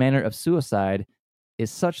 Her manner of suicide is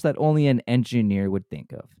such that only an engineer would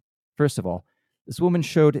think of. First of all, this woman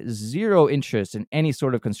showed zero interest in any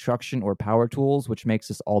sort of construction or power tools, which makes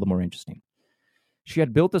this all the more interesting. She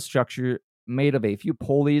had built a structure made of a few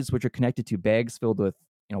pulleys, which are connected to bags filled with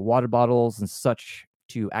water bottles and such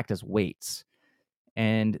to act as weights.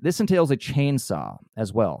 And this entails a chainsaw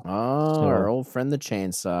as well. Oh, our old friend, the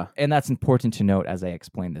chainsaw. And that's important to note as I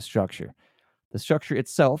explain the structure. The structure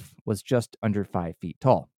itself was just under 5 feet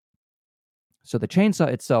tall. So the chainsaw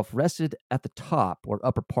itself rested at the top or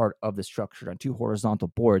upper part of the structure on 2 horizontal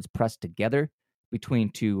boards pressed together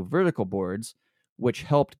between 2 vertical boards, which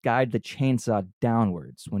helped guide the chainsaw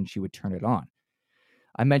downwards when she would turn it on.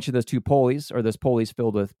 I mentioned those 2 pulleys, or those pulleys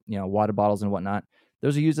filled with water bottles and whatnot.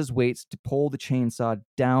 Those are used as weights to pull the chainsaw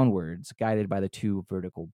downwards, guided by the 2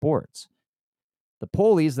 vertical boards. The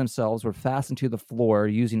pulleys themselves were fastened to the floor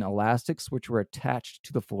using elastics, which were attached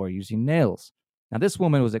to the floor using nails. Now, this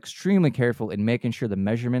woman was extremely careful in making sure the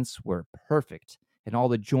measurements were perfect and all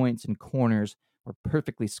the joints and corners were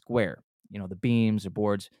perfectly square. The beams or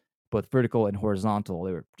boards, both vertical and horizontal,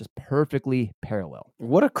 they were just perfectly parallel.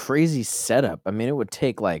 What a crazy setup. I mean, it would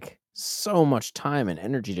take so much time and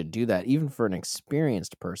energy to do that, even for an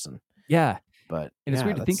experienced person. Yeah. But and it's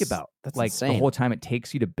weird to think about. That's like insane. The whole time it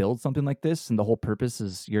takes you to build something like this, and the whole purpose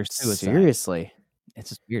is your suicide. Seriously.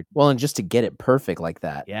 It's just weird. Well, and just to get it perfect like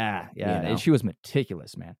that. Yeah. And she was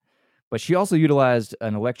meticulous, man. But she also utilized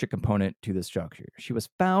an electric component to the structure. She was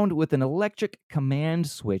found with an electric command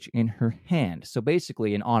switch in her hand. So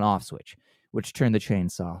basically an on-off switch, which turned the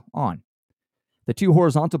chainsaw on. The 2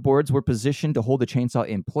 horizontal boards were positioned to hold the chainsaw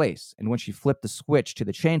in place. And when she flipped the switch to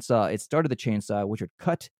the chainsaw, it started the chainsaw, which would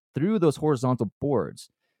cut through those horizontal boards.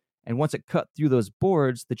 And once it cut through those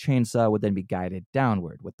boards, the chainsaw would then be guided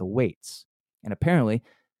downward with the weights. And apparently,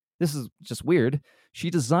 this is just weird,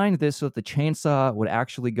 she designed this so that the chainsaw would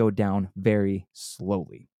actually go down very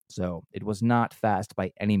slowly. So it was not fast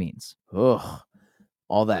by any means. Ugh.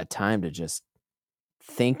 All that time to just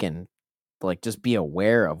think and just be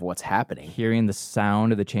aware of what's happening. Hearing the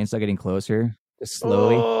sound of the chainsaw getting closer, just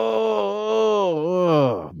slowly.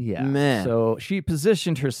 Oh, yeah. Man. So she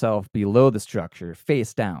positioned herself below the structure,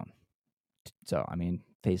 face down. So,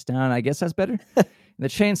 face down, I guess that's better. The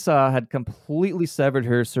chainsaw had completely severed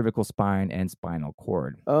her cervical spine and spinal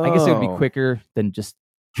cord. Oh. I guess it would be quicker than just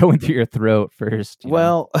going through your throat first.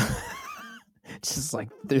 Well, just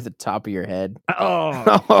through the top of your head.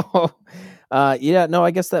 Oh. Yeah, no, I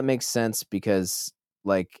guess that makes sense because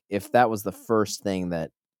if that was the first thing that,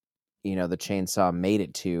 the chainsaw made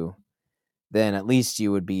it to, then at least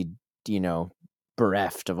you would be,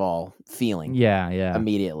 bereft of all feeling. Yeah.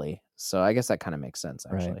 Immediately. So I guess that kind of makes sense,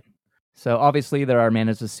 actually. Right. So obviously there are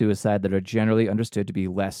manners of suicide that are generally understood to be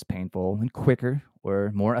less painful and quicker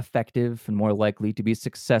or more effective and more likely to be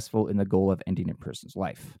successful in the goal of ending a person's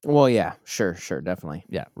life. Well, yeah, sure, definitely.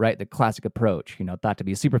 Yeah, right. The classic approach, thought to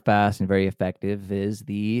be super fast and very effective is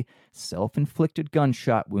the self-inflicted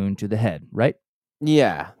gunshot wound to the head, right?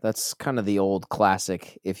 Yeah, that's kind of the old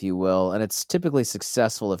classic, if you will. And it's typically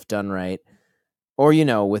successful if done right. Or,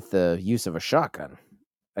 with the use of a shotgun.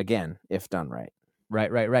 Again, if done right.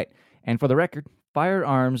 Right. And for the record,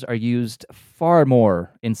 firearms are used far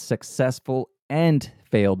more in successful and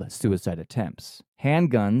failed suicide attempts.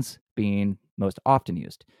 Handguns being most often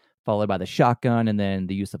used, followed by the shotgun and then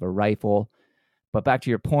the use of a rifle. But back to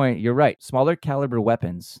your point, you're right. Smaller caliber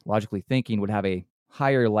weapons, logically thinking, would have a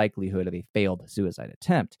higher likelihood of a failed suicide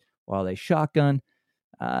attempt, while a shotgun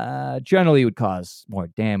generally would cause more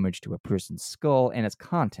damage to a person's skull and its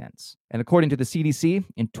contents. And according to the CDC,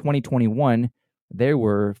 in 2021, there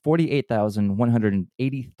were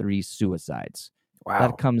 48,183 suicides. Wow.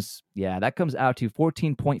 That comes out to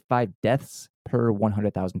 14.5 deaths per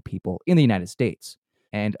 100,000 people in the United States.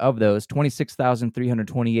 And of those,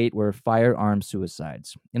 26,328 were firearm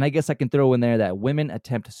suicides. And I guess I can throw in there that women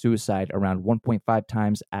attempt suicide around 1.5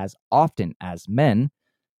 times as often as men,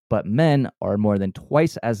 but men are more than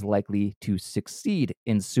twice as likely to succeed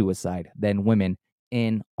in suicide than women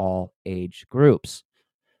in all age groups.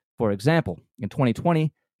 For example, in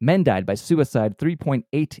 2020, men died by suicide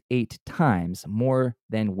 3.88 times more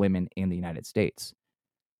than women in the United States.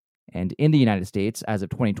 And in the United States, as of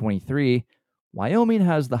 2023, Wyoming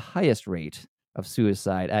has the highest rate of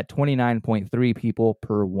suicide at 29.3 people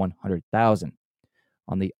per 100,000.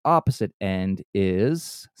 On the opposite end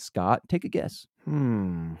is, Scott, take a guess.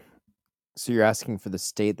 So you're asking for the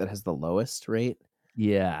state that has the lowest rate?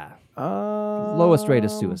 Yeah. Lowest rate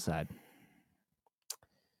of suicide.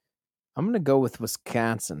 I'm going to go with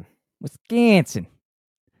Wisconsin. Wisconsin.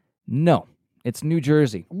 No, it's New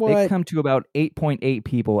Jersey. They What? come to about 8.8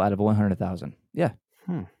 people out of 100,000. Yeah.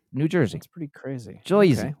 New Jersey. That's pretty crazy.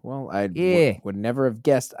 Jersey. Okay. Well, I Yeah. would never have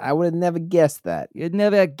guessed. I would have never guessed that. You'd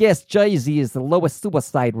never guess Jersey is the lowest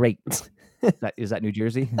suicide rate. Is that New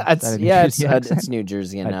Jersey? It's New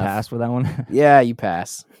Jersey I enough. pass for that one. Yeah, you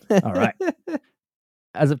pass. All right.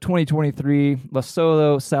 As of 2023,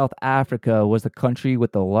 Lesotho, South Africa, was the country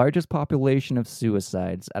with the largest population of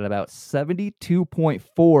suicides at about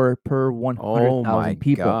 72.4 per 100,000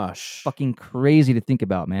 people. Gosh. Fucking crazy to think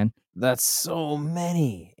about, man. That's so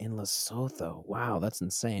many in Lesotho. Wow, that's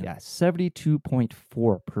insane. Yeah,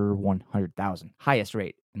 72.4 per 100,000. Highest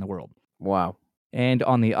rate in the world. Wow. And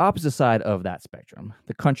on the opposite side of that spectrum,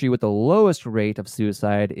 the country with the lowest rate of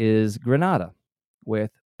suicide is Grenada,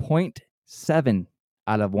 with 0.7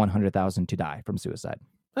 out of 100,000 to die from suicide.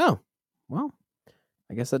 Oh, well,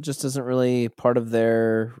 I guess that just isn't really part of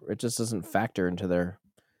their, it just doesn't factor into their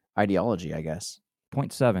ideology, I guess.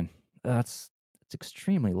 0.7. It's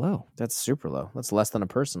extremely low. That's super low. That's less than a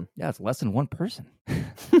person. Yeah, it's less than one person.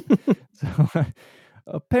 So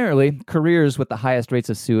apparently, careers with the highest rates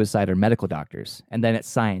of suicide are medical doctors, and then it's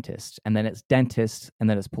scientists, and then it's dentists, and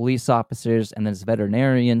then it's police officers, and then it's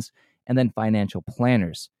veterinarians, and then financial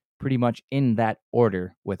planners. Pretty much in that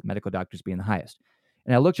order, with medical doctors being the highest.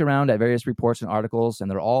 And I looked around at various reports and articles,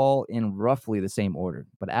 and they're all in roughly the same order.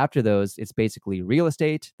 But after those, it's basically real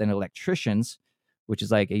estate, then electricians, which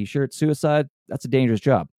is like, are you sure it's suicide? That's a dangerous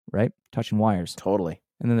job, right? Touching wires. Totally.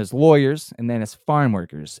 And then there's lawyers, and then it's farm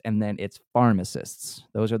workers, and then it's pharmacists.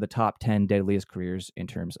 Those are the top 10 deadliest careers in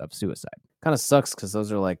terms of suicide. Kind of sucks because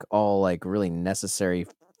those are like all like really necessary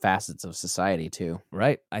facets of society too.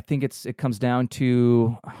 Right. I think it comes down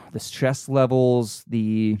to the stress levels,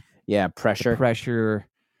 pressure. pressure.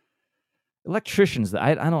 Electricians,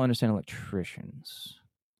 I don't understand electricians.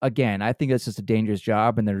 Again, I think it's just a dangerous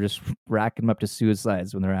job, and they're just racking them up to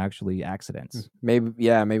suicides when they're actually accidents. Maybe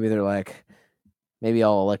they're like, maybe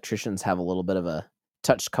all electricians have a little bit of a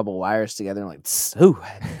touch a couple wires together and like, ooh,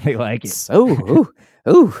 They like it. so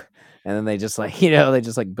ooh. And then they just like, they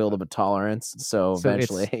just like build up a tolerance. So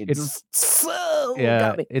eventually it's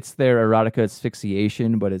got me. it's their erotica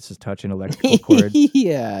asphyxiation, but it's just touching electrical cords.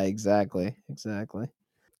 Yeah, exactly.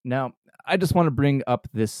 Now, I just want to bring up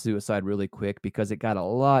this suicide really quick because it got a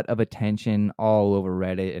lot of attention all over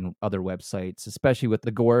Reddit and other websites, especially with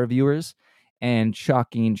the gore reviewers and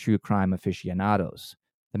shocking true crime aficionados.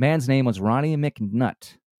 The man's name was Ronnie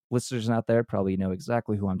McNutt. Listeners out there probably know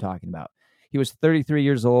exactly who I'm talking about. He was 33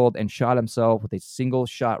 years old and shot himself with a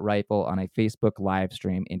single-shot rifle on a Facebook live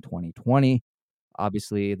stream in 2020.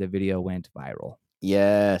 Obviously, the video went viral.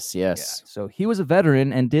 Yes. Yeah. So he was a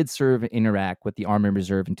veteran and did serve in Iraq with the Army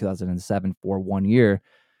Reserve in 2007 for 1 year.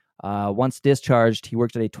 Once discharged, he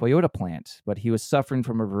worked at a Toyota plant, but he was suffering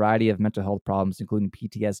from a variety of mental health problems, including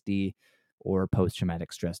PTSD or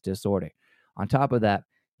post-traumatic stress disorder. On top of that,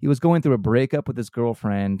 he was going through a breakup with his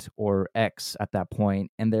girlfriend or ex at that point,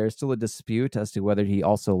 and there's still a dispute as to whether he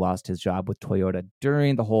also lost his job with Toyota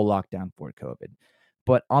during the whole lockdown for COVID.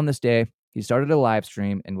 But on this day, he started a live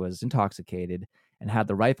stream and was intoxicated and had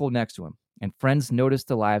the rifle next to him. And friends noticed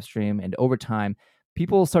the live stream, and over time,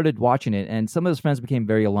 People started watching it, and some of his friends became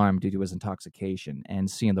very alarmed due to his intoxication and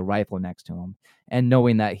seeing the rifle next to him and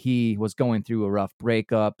knowing that he was going through a rough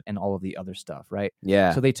breakup and all of the other stuff, right?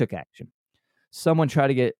 Yeah. So they took action. Someone tried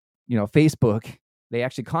to get, Facebook. They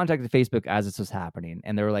actually contacted Facebook as this was happening,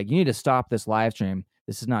 and they were like, you need to stop this live stream.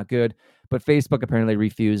 This is not good. But Facebook apparently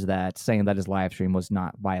refused that, saying that his live stream was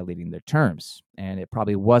not violating their terms. And it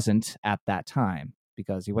probably wasn't at that time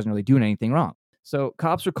because he wasn't really doing anything wrong. So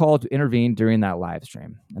cops were called to intervene during that live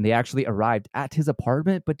stream, and they actually arrived at his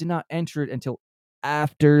apartment, but did not enter it until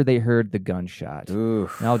after they heard the gunshot.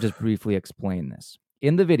 Oof. And I'll just briefly explain this.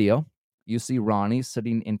 In the video, you see Ronnie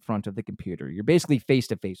sitting in front of the computer. You're basically face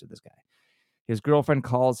to face with this guy. His girlfriend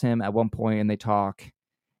calls him at one point and they talk,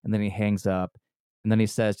 and then he hangs up, and then he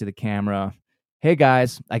says to the camera, hey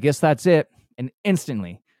guys, I guess that's it. And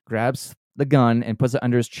instantly grabs the gun and puts it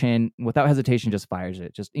under his chin. Without hesitation, just fires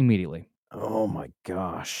it, just immediately. Oh my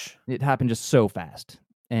gosh. It happened just so fast.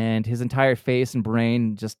 And his entire face and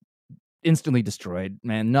brain just instantly destroyed,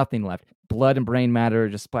 man, nothing left. Blood and brain matter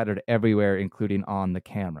just splattered everywhere, including on the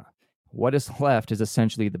camera. What is left is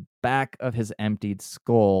essentially the back of his emptied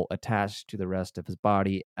skull attached to the rest of his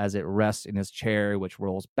body as it rests in his chair, which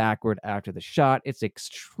rolls backward after the shot. It's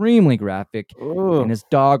extremely graphic. Ooh. And his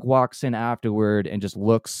dog walks in afterward and just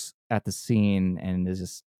looks at the scene and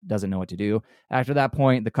just doesn't know what to do. After that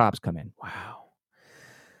point, the cops come in. Wow.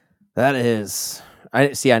 That is,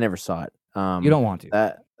 I never saw it. You don't want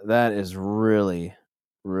to. That is really,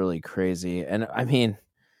 really crazy. And I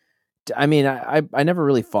never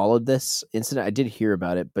really followed this incident. I did hear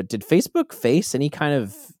about it, but did Facebook face any kind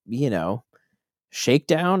of,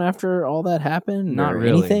 shakedown after all that happened? Not or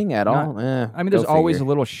really. Anything at all? There's always a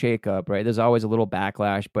little shakeup, right? There's always a little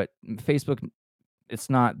backlash, but Facebook, it's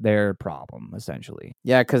not their problem, essentially.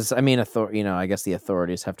 Yeah, because I guess the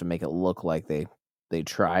authorities have to make it look like they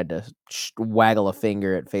tried to waggle a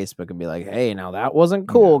finger at Facebook and be like, hey, now that wasn't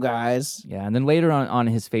cool, guys. Yeah, and then later on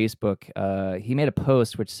his Facebook, he made a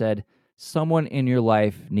post which said, someone in your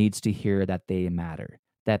life needs to hear that they matter,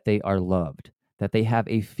 that they are loved, that they have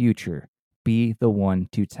a future. Be the one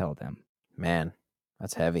to tell them. Man,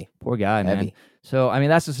 that's heavy. Poor guy, Heavy. man. So,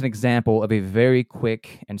 that's just an example of a very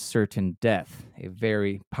quick and certain death, a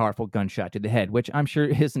very powerful gunshot to the head, which I'm sure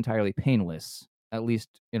is entirely painless, at least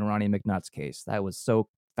in Ronnie McNutt's case. That was so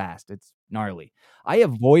fast. It's gnarly. I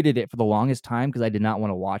avoided it for the longest time because I did not want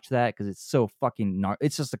to watch that because it's so fucking gnarly.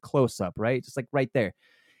 It's just a close-up, right? Just like right there.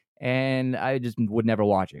 And I just would never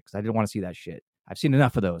watch it because I didn't want to see that shit. I've seen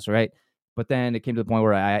enough of those, right? But then it came to the point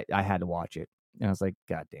where I had to watch it. And I was like,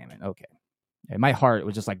 God damn it. Okay. And my heart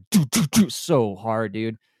was just like, so hard,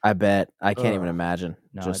 dude. I bet. I can't even imagine.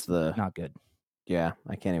 No, Just it's not good. Yeah,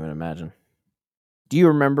 I can't even imagine. Do you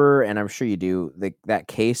remember, and I'm sure you do, that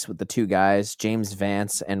case with the two guys, James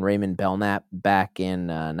Vance and Raymond Belknap, back in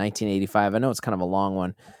 1985? I know it's kind of a long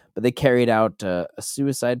one, but they carried out a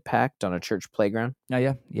suicide pact on a church playground.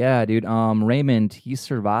 Oh, yeah, dude. Raymond, he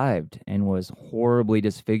survived and was horribly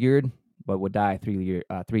disfigured, but would die 3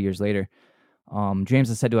 years later. James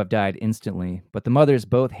is said to have died instantly, but the mothers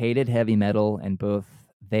both hated heavy metal, and both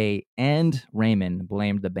they and Raymond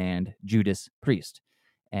blamed the band Judas Priest,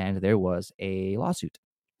 and there was a lawsuit.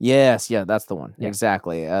 Yes, yeah, that's the one. Yeah.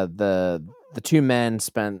 Exactly. The two men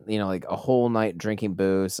spent, like a whole night drinking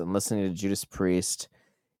booze and listening to Judas Priest,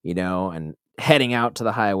 and heading out to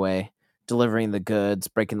the highway, delivering the goods,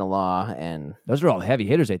 breaking the law, and Those are all the heavy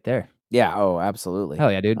hitters right there. yeah, oh, absolutely.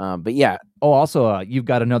 Hell yeah, dude. But yeah, Oh, also, You've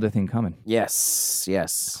Got Another Thing Coming. yes,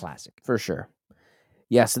 Classic. for sure.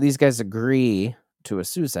 Yeah, so these guys agree to a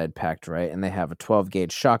suicide pact, right? And they have a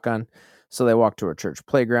 12-gauge shotgun. So they walk to a church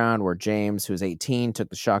playground where James, who was 18, took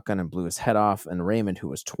the shotgun and blew his head off, and Raymond, who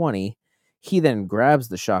was 20, he then grabs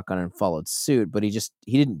the shotgun and followed suit, but he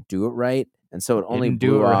didn't do it right, and so it only Didn't do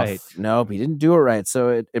blew it off. right. Nope, he didn't do it right. So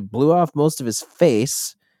it blew off most of his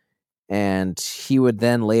face, and he would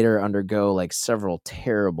then later undergo like several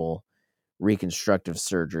terrible reconstructive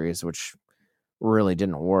surgeries, which really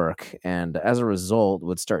didn't work, and as a result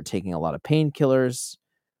would start taking a lot of painkillers,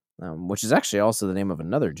 which is actually also the name of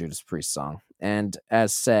another Judas Priest song. And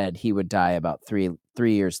as said, he would die about three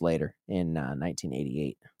years later in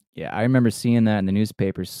 1988. Yeah, I remember seeing that in the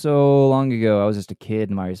newspaper so long ago. I was just a kid,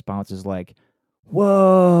 and my response was like,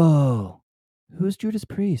 whoa, who's Judas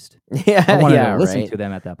Priest? Yeah, I wanted yeah, to listen right. to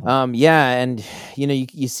them at that point. Yeah, and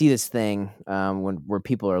you see this thing where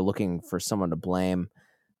people are looking for someone to blame.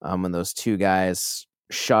 When those two guys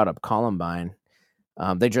shot up Columbine,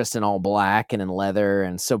 they dressed in all black and in leather,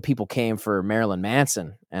 and so people came for Marilyn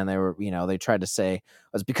Manson, and they were, they tried to say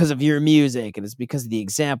it's because of your music and it's because of the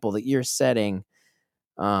example that you're setting.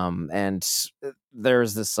 And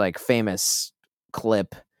there's this like famous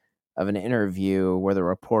clip of an interview where the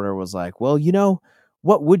reporter was like, well,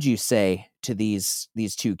 what would you say to these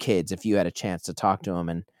two kids if you had a chance to talk to them?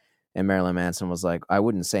 And Marilyn Manson was like, I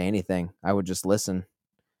wouldn't say anything. I would just listen.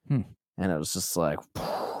 And it was just like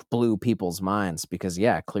blew people's minds because,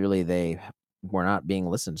 yeah, clearly they were not being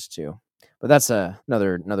listened to. But that's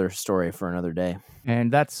another story for another day.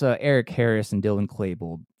 And that's Eric Harris and Dylan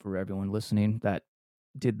Klebold, for everyone listening, that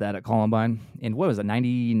did that at Columbine. And what was it,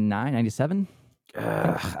 99, 97?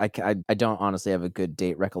 I don't honestly have a good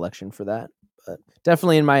date recollection for that, but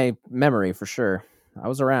definitely in my memory for sure. I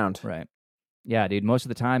was around. Right. Yeah, dude. Most of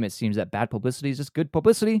the time, it seems that bad publicity is just good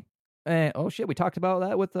publicity. And oh shit, we talked about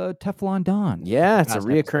that with Teflon Don. Yeah, it's a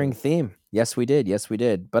reoccurring theme. Yes, we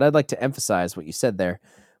did. But I'd like to emphasize what you said there.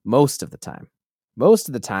 Most of the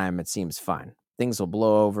time, it seems fine. Things will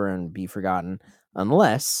blow over and be forgotten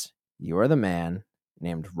unless you are the man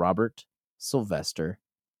named Robert Sylvester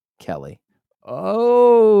Kelly.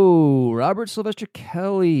 Oh, Robert Sylvester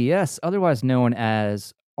Kelly. Yes, otherwise known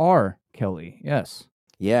as R. Kelly. Yes.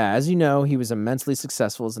 Yeah, as you know, he was immensely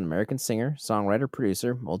successful as an American singer, songwriter,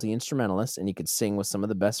 producer, multi-instrumentalist, and he could sing with some of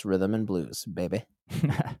the best rhythm and blues, baby.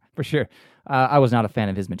 For sure. I was not a fan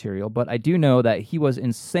of his material, but I do know that he was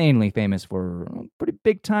insanely famous for a pretty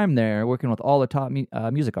big time there, working with all the top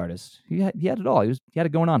music artists. He had it all. He had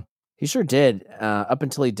it going on. He sure did, up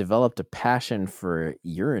until he developed a passion for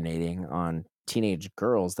urinating on teenage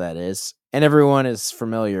girls, that is. And everyone is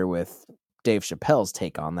familiar with Dave Chappelle's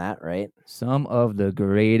take on that, right? Some of the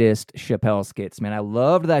greatest Chappelle skits, man. I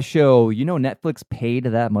loved that show. You know, Netflix paid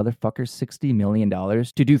that motherfucker $60 million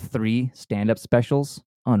to do 3 stand-up specials.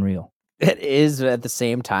 Unreal. It is, at the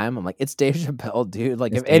same time, I'm like, it's Dave Chappelle, dude.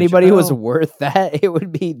 Like, if anybody was worth that, it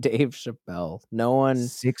would be Dave Chappelle. No one...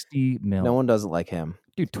 60 mil. No one doesn't like him.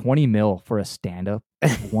 Dude, 20 mil for a stand-up.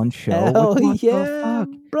 One show. Hell what yeah, the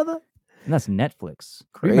fuck? brother. And that's Netflix.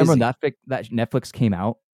 Crazy. You remember when that Netflix came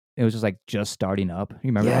out? It was just starting up. You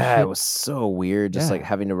remember that shit? Yeah, it was so weird. Just like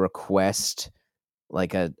having to request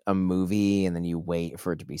like a movie and then you wait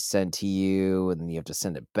for it to be sent to you and then you have to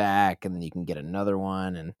send it back and then you can get another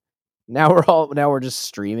one. And now we're just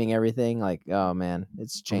streaming everything. Like, oh man,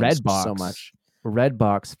 it's changed so much.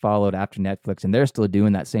 Redbox followed after Netflix and they're still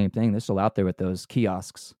doing that same thing. They're still out there with those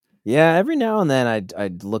kiosks. Yeah, every now and then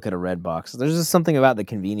I'd look at a Redbox. There's just something about the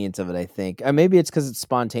convenience of it, I think. Maybe it's because it's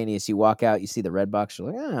spontaneous. You walk out, you see the Redbox,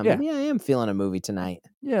 you're like, maybe I am feeling a movie tonight.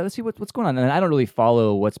 Yeah, let's see what's going on. And I don't really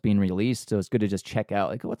follow what's being released, so it's good to just check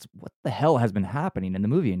out like what the hell has been happening in the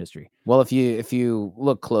movie industry. Well, if you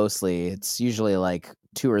look closely, it's usually like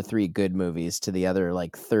 2 or 3 good movies to the other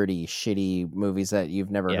like 30 shitty movies that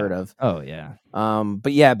you've never heard of. Oh yeah.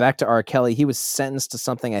 But yeah, back to R. Kelly. He was sentenced to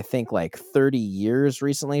something I think like 30 years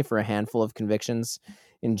recently for a handful of convictions.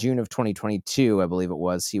 In June of 2022, I believe it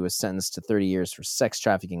was, he was sentenced to 30 years for sex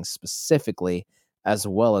trafficking specifically, as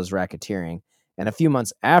well as racketeering. And a few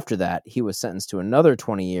months after that, he was sentenced to another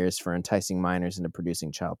 20 years for enticing minors into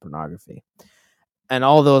producing child pornography. And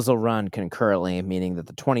all those will run concurrently, meaning that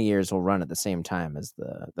the 20 years will run at the same time as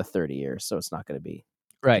the 30 years. So it's not going to be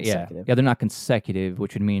right. Yeah. They're not consecutive,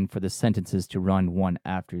 which would mean for the sentences to run one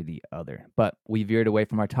after the other. But we veered away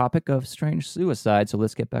from our topic of strange suicide. So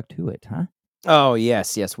let's get back to it, huh? Oh,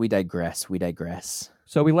 yes. We digress.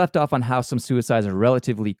 So we left off on how some suicides are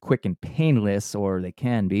relatively quick and painless, or they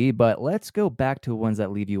can be. But let's go back to ones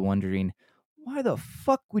that leave you wondering, why the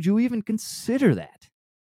fuck would you even consider that?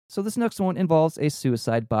 So this next one involves a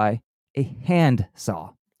suicide by a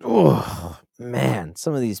handsaw. Oh, man.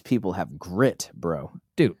 Some of these people have grit, bro.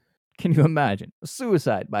 Dude, can you imagine? A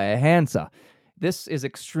suicide by a handsaw. This is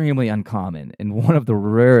extremely uncommon and one of the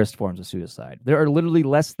rarest forms of suicide. There are literally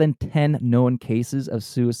less than 10 known cases of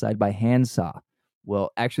suicide by handsaw.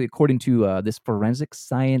 Well, actually, according to this Forensic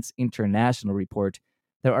Science International report,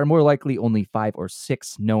 there are more likely only 5 or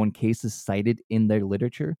 6 known cases cited in their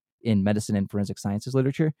literature, in medicine and forensic sciences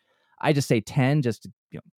literature. I just say 10, just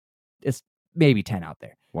it's maybe 10 out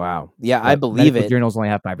there. Wow. Yeah, I believe it. Journals only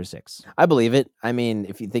have 5 or 6. I believe it. I mean,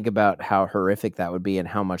 if you think about how horrific that would be and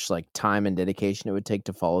how much like time and dedication it would take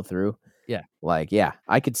to follow through. Yeah. Like, yeah,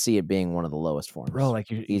 I could see it being one of the lowest forms. Bro,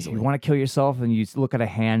 like you want to kill yourself and you look at a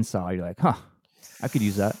handsaw, you're like, huh, I could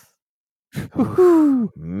use that.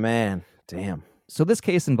 Man, damn. So this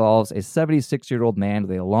case involves a 76-year-old man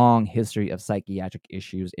with a long history of psychiatric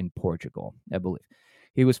issues in Portugal, I believe.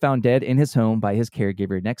 He was found dead in his home by his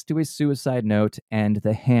caregiver next to a suicide note and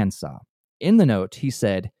the handsaw. In the note, he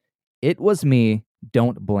said, "It was me.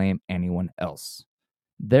 Don't blame anyone else."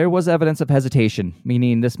 There was evidence of hesitation,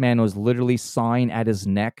 meaning this man was literally sawing at his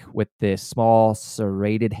neck with this small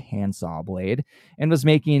serrated handsaw blade and was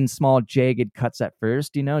making small jagged cuts at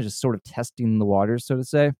first, just sort of testing the waters, so to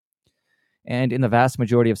say. And in the vast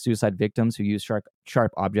majority of suicide victims who use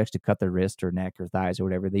sharp objects to cut their wrist or neck or thighs or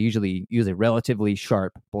whatever, they usually use a relatively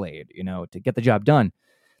sharp blade, to get the job done.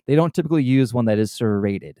 They don't typically use one that is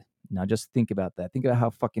serrated. Now just think about that. Think about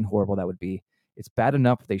how fucking horrible that would be. It's bad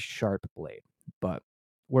enough with a sharp blade, but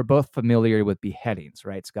we're both familiar with beheadings,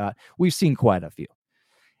 right, Scott? We've seen quite a few.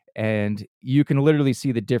 And you can literally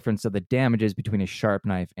see the difference of the damages between a sharp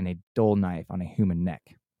knife and a dull knife on a human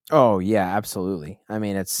neck. Oh, yeah, absolutely. I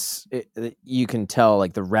mean, you can tell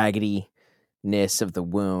like the raggediness of the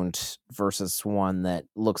wound versus one that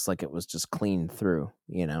looks like it was just cleaned through,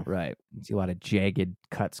 Right. You see a lot of jagged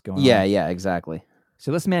cuts going on. Yeah, exactly.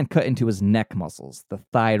 So this man cut into his neck muscles, the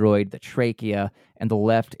thyroid, the trachea, and the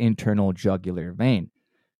left internal jugular vein.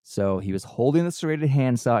 So he was holding the serrated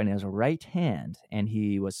handsaw in his right hand, and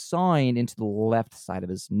he was sawing into the left side of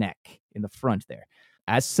his neck in the front there.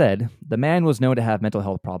 As said, the man was known to have mental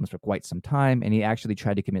health problems for quite some time, and he actually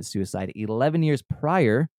tried to commit suicide 11 years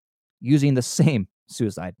prior using the same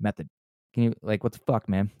suicide method. What the fuck,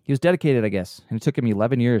 man? He was dedicated, I guess, and it took him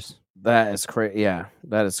 11 years. That is crazy. Yeah,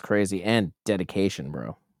 that is crazy. And dedication,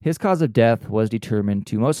 bro. His cause of death was determined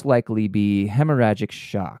to most likely be hemorrhagic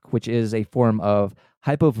shock, which is a form of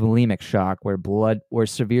hypovolemic shock where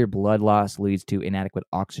severe blood loss leads to inadequate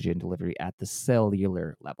oxygen delivery at the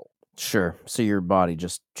cellular level. Sure. So your body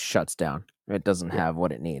just shuts down. It doesn't have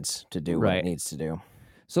what it needs to do what it needs to do.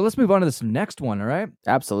 So let's move on to this next one, all right?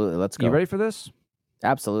 Absolutely. Let's go. You ready for this?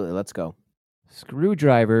 Absolutely. Let's go.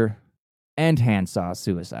 Screwdriver and handsaw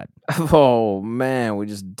suicide. Oh, man. We're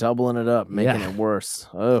just doubling it up, making it worse.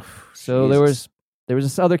 Oh, so Jesus. there was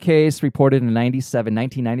this other case reported in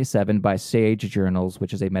 1997 by Sage Journals,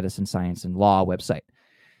 which is a medicine, science, and law website.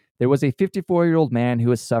 There was a 54-year-old man who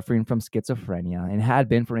was suffering from schizophrenia and had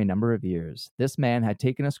been for a number of years. This man had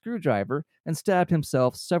taken a screwdriver and stabbed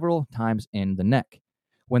himself several times in the neck.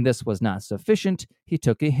 When this was not sufficient, he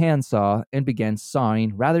took a handsaw and began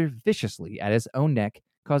sawing rather viciously at his own neck,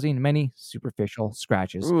 causing many superficial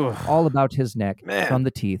scratches all about his neck from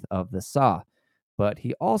the teeth of the saw. But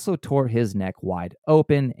he also tore his neck wide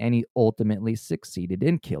open, and he ultimately succeeded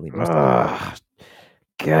in killing himself.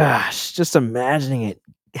 Gosh, just imagining it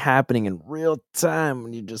happening in real time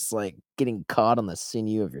when you're just like getting caught on the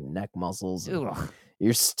sinew of your neck muscles.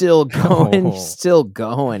 You're still going. You're still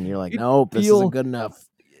going. You're like, nope, this isn't good enough.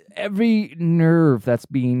 Every nerve that's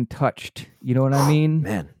being touched. You know what I mean?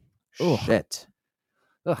 Man, shit.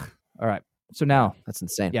 Ugh. All right. So now, that's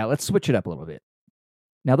insane. Yeah, let's switch it up a little bit.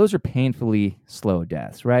 Now, those are painfully slow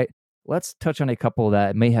deaths, right? Let's touch on a couple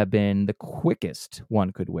that may have been the quickest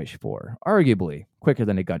one could wish for, arguably quicker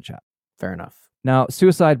than a gunshot. Fair enough. Now,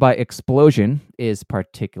 suicide by explosion is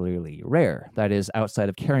particularly rare. That is, outside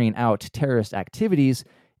of carrying out terrorist activities,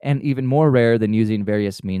 and even more rare than using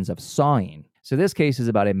various means of sawing. So this case is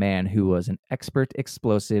about a man who was an expert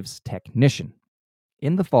explosives technician.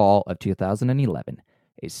 In the fall of 2011,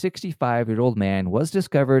 a 65-year-old man was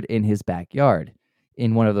discovered in his backyard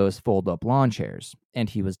in one of those fold-up lawn chairs, and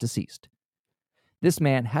he was deceased. This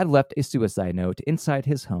man had left a suicide note inside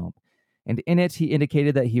his home, and in it he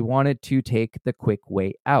indicated that he wanted to take the quick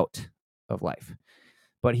way out of life.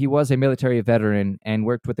 But he was a military veteran and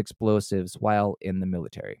worked with explosives while in the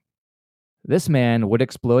military. This man would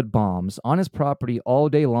explode bombs on his property all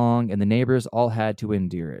day long, and the neighbors all had to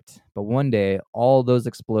endure it. But one day, all those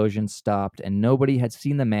explosions stopped, and nobody had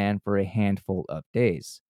seen the man for a handful of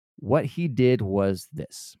days. What he did was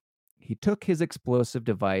this. He took his explosive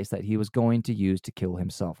device that he was going to use to kill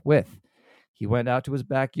himself with. He went out to his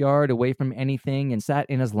backyard, away from anything, and sat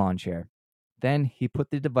in his lawn chair. Then he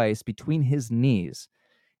put the device between his knees,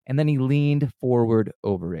 and then he leaned forward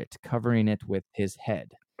over it, covering it with his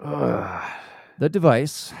head. The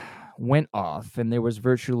device went off, and there was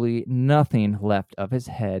virtually nothing left of his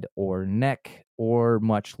head or neck, or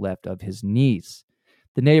much left of his knees.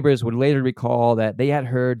 The neighbors would later recall that they had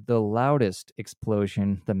heard the loudest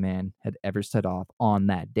explosion the man had ever set off on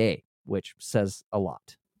that day, which says a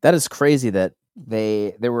lot. That is crazy that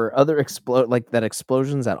there were other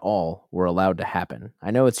explosions at all were allowed to happen.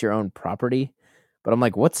 I know it's your own property, but I'm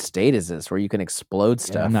like, what state is this where you can explode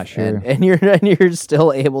stuff? Yeah, I'm not sure. And you're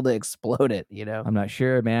still able to explode it, I'm not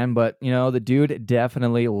sure, man, but the dude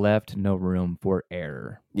definitely left no room for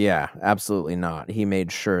error. Yeah, absolutely not. He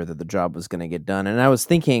made sure that the job was going to get done. And I was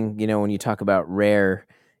thinking, when you talk about rare,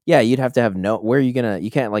 yeah, you'd have to have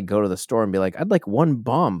you can't like go to the store and be like, I'd like one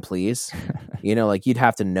bomb, please. You'd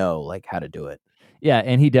have to know like how to do it. Yeah,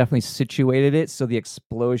 and he definitely situated it so the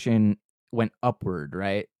explosion went upward,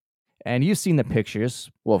 right? And you've seen the pictures.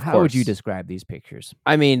 Well, of How would you course. describe these pictures?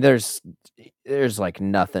 I mean, there's like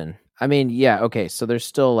nothing. I mean, yeah, okay, so there's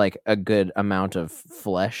still like a good amount of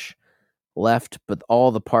flesh left, but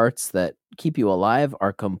all the parts that keep you alive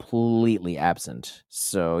are completely absent.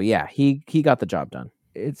 So yeah, he got the job done.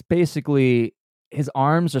 It's basically his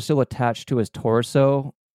arms are still attached to his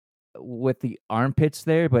torso with the armpits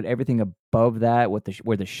there, but everything above that, with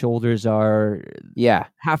where the shoulders are, Yeah,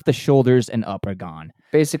 half the shoulders and up are gone.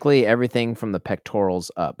 basically everything from the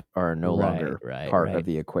pectorals up are no longer Right, part right. of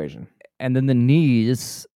the equation. And then the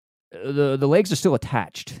knees, the legs are still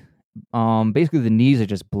attached. Basically the knees are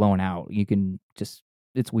just blown out. You can just,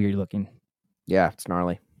 it's weird looking. Yeah, it's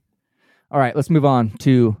gnarly. All right, let's move on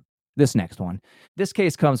to this next one. This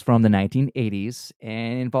case comes from the 1980s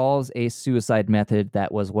and involves a suicide method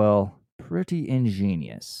that was, well, pretty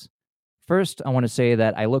ingenious. First, I want to say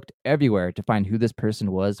that I looked everywhere to find who this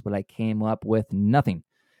person was, but I came up with nothing.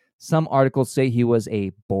 Some articles say he was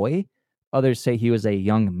a boy, others say he was a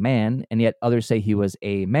young man, and yet others say he was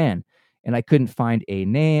a man, and I couldn't find a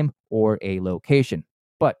name or a location.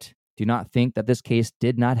 But do not think that this case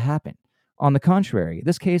did not happen. On the contrary,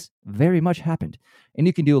 this case very much happened, and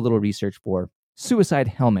you can do a little research for suicide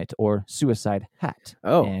helmet or suicide hat.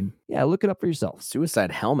 Oh. And yeah, look it up for yourself.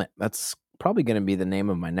 Suicide helmet. That's probably going to be the name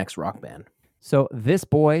of my next rock band. So this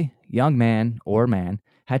boy, young man or man,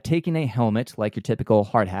 had taken a helmet like your typical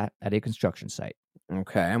hard hat at a construction site.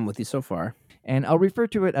 Okay, I'm with you so far. And I'll refer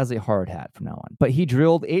to it as a hard hat from now on. But he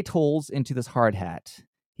drilled 8 holes into this hard hat.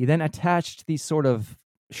 He then attached these sort of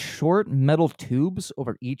short metal tubes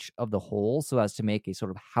over each of the holes so as to make a sort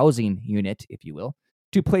of housing unit, if you will,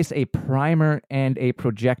 to place a primer and a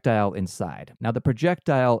projectile inside. Now, the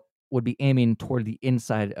projectile would be aiming toward the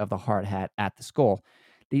inside of the hard hat at the skull.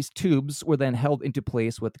 These tubes were then held into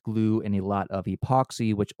place with glue and a lot of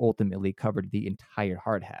epoxy, which ultimately covered the entire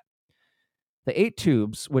hard hat. The 8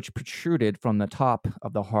 tubes, which protruded from the top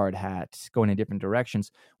of the hard hat going in different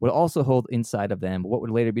directions, would also hold inside of them what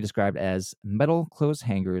would later be described as metal clothes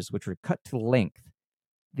hangers, which were cut to length.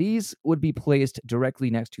 These would be placed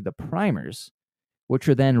directly next to the primers, which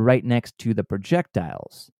are then right next to the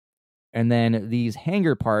projectiles. And then these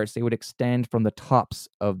hanger parts, they would extend from the tops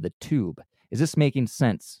of the tube. Is this making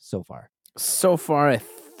sense so far? So far, I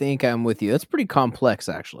think I'm with you. That's pretty complex,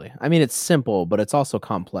 actually. I mean, it's simple, but it's also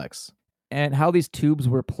complex. And how these tubes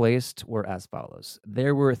were placed were as follows.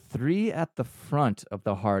 There were 3 at the front of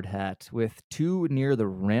the hard hat, with 2 near the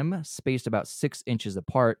rim, spaced about 6 inches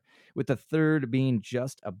apart, with the third being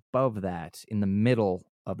just above that in the middle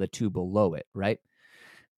of the tube below it, right?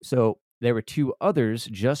 So there were 2 others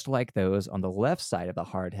just like those on the left side of the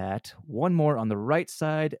hard hat, one more on the right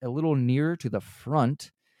side, a little nearer to the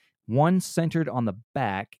front, one centered on the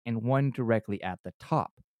back, and one directly at the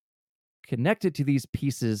top. Connected to these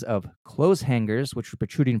pieces of clothes hangers, which were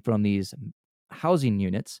protruding from these housing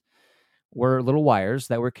units, were little wires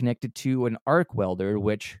that were connected to an arc welder,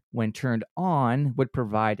 which, when turned on, would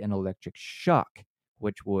provide an electric shock,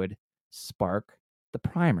 which would spark the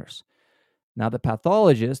primers. Now, the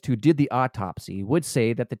pathologist who did the autopsy would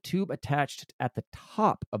say that the tube attached at the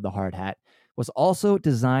top of the hard hat was also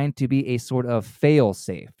designed to be a sort of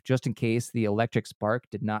fail-safe, just in case the electric spark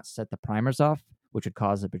did not set the primers off, which would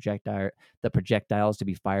cause the projectiles to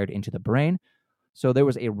be fired into the brain. So there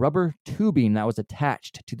was a rubber tubing that was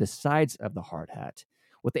attached to the sides of the hard hat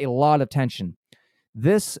with a lot of tension.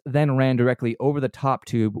 This then ran directly over the top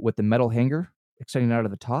tube with the metal hanger extending out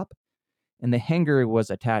of the top, and the hanger was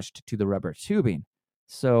attached to the rubber tubing.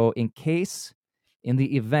 So in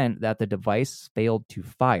the event that the device failed to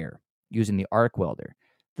fire using the arc welder,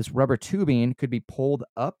 this rubber tubing could be pulled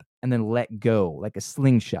up and then let go like a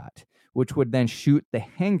slingshot, which would then shoot the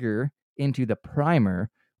hanger into the primer,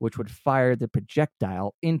 which would fire the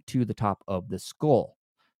projectile into the top of the skull.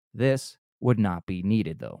 This would not be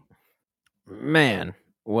needed, though. Man,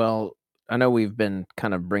 well, I know we've been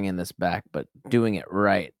kind of bringing this back, but doing it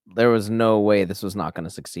right, there was no way this was not going to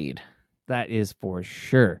succeed. That is for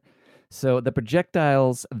sure. So the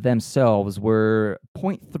projectiles themselves were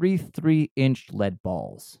 0.33-inch lead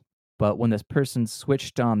balls. But when this person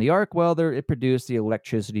switched on the arc welder, it produced the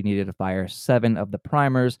electricity needed to fire 7 of the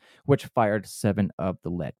primers, which fired 7 of the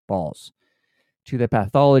lead balls. To the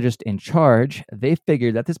pathologist in charge, they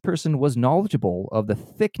figured that this person was knowledgeable of the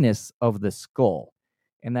thickness of the skull,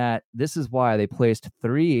 and that this is why they placed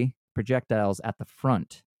 3 projectiles at the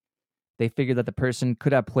front. They figured that the person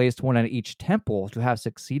could have placed one at each temple to have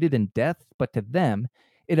succeeded in death, but to them,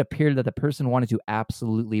 it appeared that the person wanted to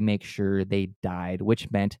absolutely make sure they died, which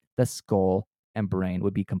meant the skull and brain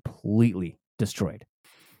would be completely destroyed.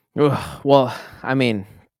 Ugh, well, I mean,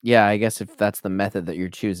 yeah, I guess if that's the method that you're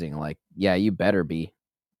choosing, like, yeah, you better be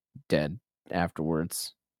dead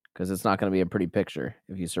afterwards because it's not going to be a pretty picture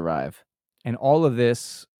if you survive. And all of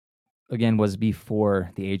this, again, was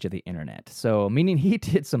before the age of the internet. So, meaning he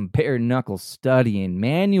did some bare knuckle studying,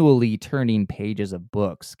 manually turning pages of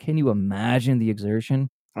books. Can you imagine the exertion?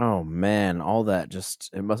 Oh man, all that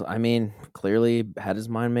I mean, clearly had his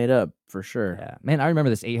mind made up for sure. Yeah. Man, I remember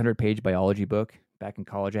this 800-page biology book back in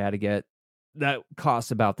college I had to get. That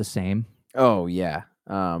costs about the same. Oh yeah.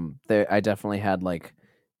 I definitely had like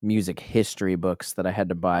music history books that I had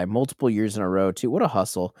to buy multiple years in a row too. What a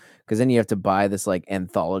hustle. Because then you have to buy this like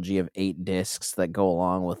anthology of 8 discs that go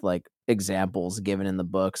along with like examples given in the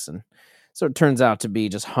books. And so it turns out to be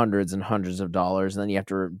just hundreds and hundreds of dollars. And then you have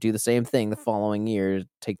to do the same thing the following year,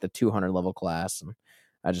 take the 200 level class. And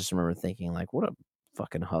I just remember thinking like, what a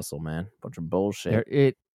fucking hustle, man. Bunch of bullshit.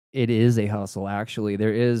 It is a hustle, actually.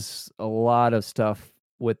 There is a lot of stuff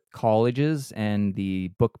with colleges and the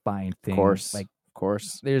book buying thing. Of course. Like, Of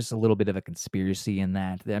course. there's a little bit of a conspiracy in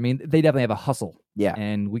that. I mean, they definitely have a hustle. Yeah,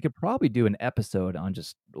 And we could probably do an episode on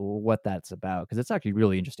just what that's about because it's actually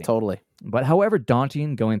really interesting. totally. But however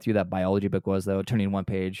daunting going through that biology book was, though, turning one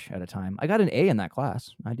page at a time, I got an A in that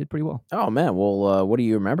class. I did pretty well. Oh man, well, what do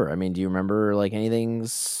you remember? I mean, do you remember like anything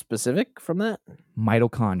specific from that?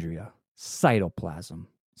 Mitochondria, cytoplasm,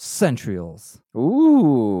 centrioles,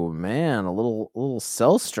 Ooh, man, a little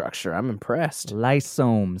cell structure. I'm impressed.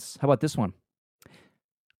 lysomes. How about this one?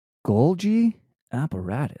 Golgi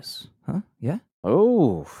apparatus. Huh? Yeah.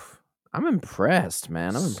 Oh, I'm impressed,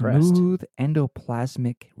 man. I'm impressed. Smooth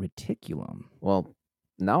endoplasmic reticulum. Well,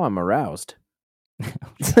 now I'm aroused.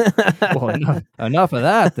 Well, enough of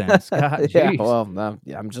that then, Scott. Yeah, Jeez. well,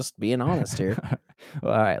 I'm just being honest here. All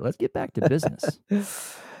right, let's get back to business.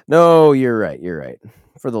 No, you're right. You're right.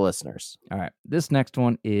 For the listeners. All right, this next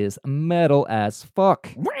one is metal as fuck.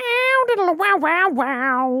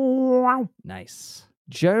 Nice.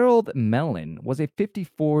 Gerald Mellon was a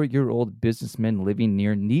 54-year-old businessman living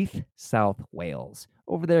near Neath, South Wales,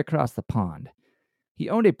 over there across the pond. He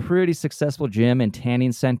owned a pretty successful gym and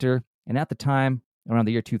tanning center, and at the time, around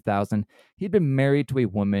the year 2000, he'd been married to a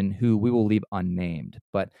woman who we will leave unnamed.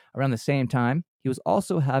 But around the same time, he was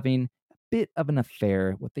also having a bit of an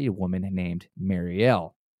affair with a woman named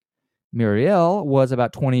Marielle. Marielle was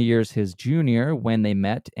about 20 years his junior when they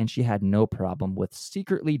met, and she had no problem with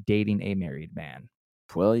secretly dating a married man.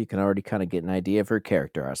 Well, you can already kind of get an idea of her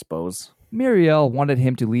character, I suppose. Marielle wanted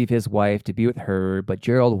him to leave his wife to be with her, but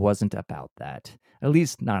Gerald wasn't about that, at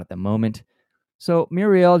least not at the moment. So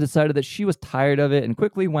Marielle decided that she was tired of it and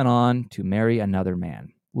quickly went on to marry another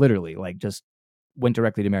man. Literally, like just went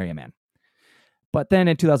directly to marry a man. But then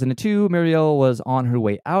in 2002, Marielle was on her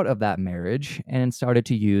way out of that marriage and started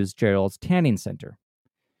to use Gerald's tanning center.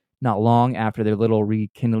 Not long after their little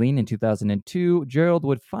rekindling in 2002, Gerald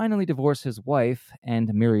would finally divorce his wife, and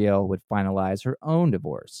Marielle would finalize her own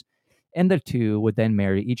divorce. And the two would then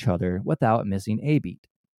marry each other without missing a beat.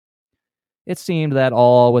 It seemed that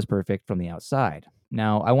all was perfect from the outside.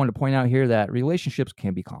 Now, I want to point out here that relationships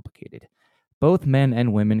can be complicated. Both men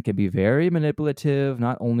and women can be very manipulative,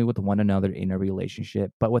 not only with one another in a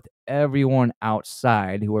relationship, but with everyone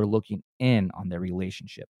outside who are looking in on their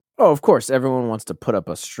relationship. Oh, of course, everyone wants to put up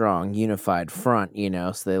a strong, unified front,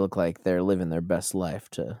 so they look like they're living their best life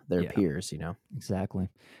to their peers, Exactly.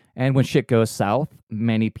 And when shit goes south,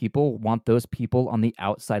 many people want those people on the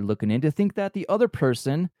outside looking in to think that the other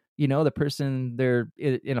person, the person they're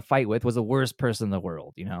in a fight with was the worst person in the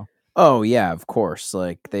world, Oh, yeah, of course.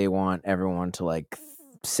 Like, they want everyone to, like,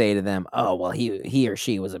 say to them, oh, well, he or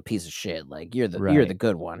she was a piece of shit. Like, you're the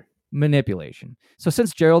good one. Manipulation. So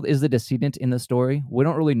since Gerald is the decedent in the story, we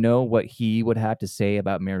don't really know what he would have to say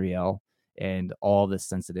about Marielle and all the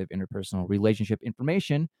sensitive interpersonal relationship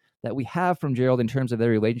information that we have from Gerald in terms of their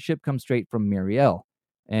relationship comes straight from Marielle.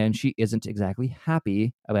 And she isn't exactly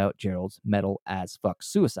happy about Gerald's metal as fuck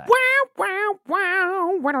suicide.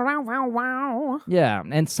 Yeah,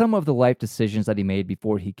 and some of the life decisions that he made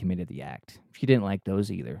before he committed the act. She didn't like those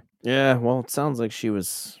either. Yeah, well, it sounds like she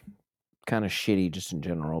was kind of shitty just in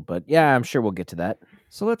general, but yeah, I'm sure we'll get to that.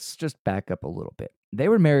 So let's just back up a little bit. They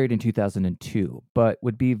were married in 2002, but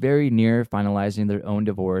would be very near finalizing their own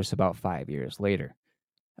divorce about 5 years later.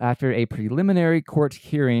 After a preliminary court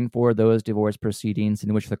hearing for those divorce proceedings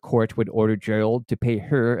in which the court would order Gerald to pay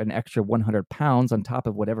her an extra £100 on top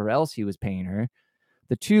of whatever else he was paying her,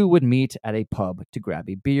 the two would meet at a pub to grab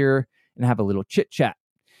a beer and have a little chit-chat.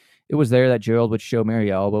 It was there that Gerald would show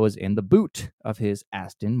Marielle what was in the boot of his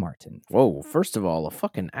Aston Martin. Whoa, first of all, a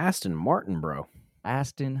fucking Aston Martin, bro.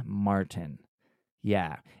 Aston Martin.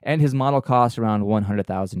 Yeah. And his model cost around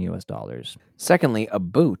 $100,000 US. Secondly, a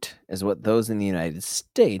boot is what those in the United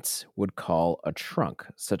States would call a trunk,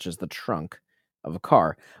 such as the trunk of a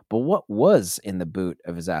car. But what was in the boot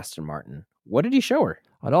of his Aston Martin? What did he show her?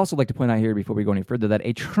 I'd also like to point out here before we go any further that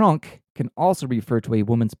a trunk can also refer to a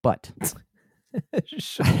woman's butt. You're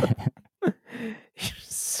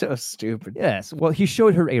so stupid. Yes. Well, he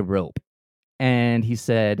showed her a rope and he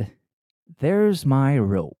said, "There's my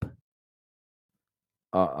rope."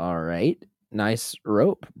 All right. Nice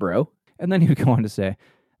rope, bro. And then he would go on to say,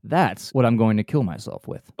 "That's what I'm going to kill myself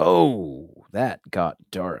with." Oh, that got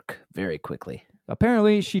dark very quickly.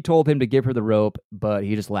 Apparently, she told him to give her the rope, but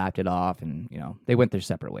he just laughed it off and, they went their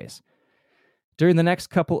separate ways. During the next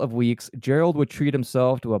couple of weeks, Gerald would treat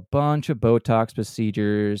himself to a bunch of Botox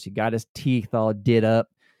procedures. He got his teeth all did up.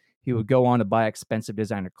 He would go on to buy expensive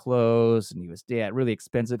designer clothes, and he would stay at really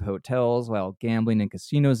expensive hotels while gambling in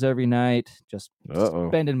casinos every night, just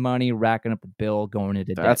spending money, racking up the bill, going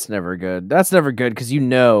into debt. That's never good. That's never good because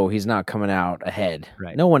he's not coming out ahead.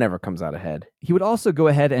 Right. No one ever comes out ahead. He would also go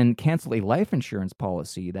ahead and cancel a life insurance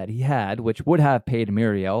policy that he had, which would have paid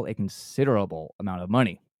Muriel a considerable amount of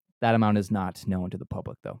money. That amount is not known to the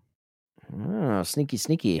public, though. Oh, sneaky.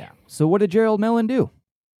 Yeah. So what did Gerald Mellon do?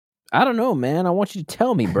 I don't know, man. I want you to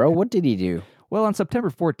tell me, bro. What did he do? Well, on September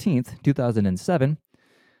 14th, 2007,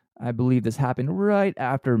 I believe this happened right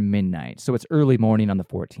after midnight, so it's early morning on the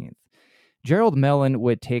 14th. Gerald Mellon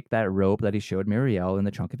would take that rope that he showed Muriel in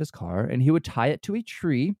the trunk of his car, and he would tie it to a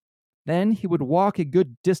tree. Then he would walk a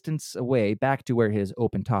good distance away back to where his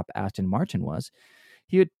open-top Aston Martin was.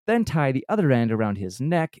 He would then tie the other end around his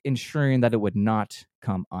neck, ensuring that it would not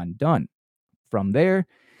come undone. From there,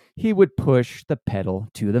 he would push the pedal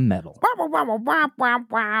to the metal.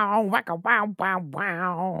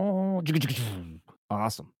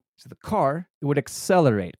 Awesome. So the car would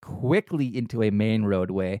accelerate quickly into a main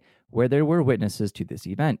roadway where there were witnesses to this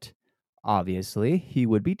event. Obviously, he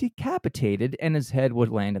would be decapitated and his head would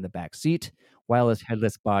land in the back seat, while his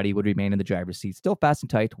headless body would remain in the driver's seat, still fastened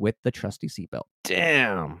tight with the trusty seatbelt.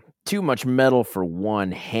 Damn. Too much metal for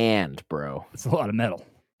one hand, bro. It's a lot of metal.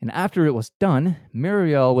 And after it was done,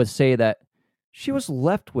 Muriel would say that she was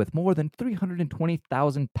left with more than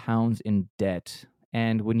 320,000 pounds in debt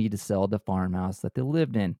and would need to sell the farmhouse that they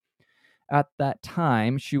lived in. At that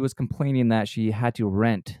time, she was complaining that she had to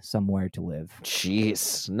rent somewhere to live.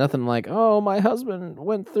 Jeez. Nothing like, oh, my husband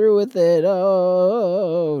went through with it.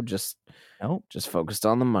 Oh, just focused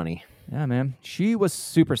on the money. Yeah, man. She was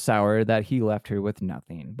super sour that he left her with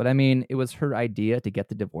nothing. But I mean, it was her idea to get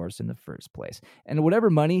the divorce in the first place. And whatever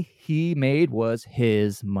money he made was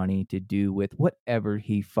his money to do with whatever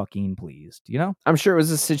he fucking pleased, I'm sure it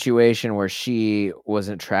was a situation where she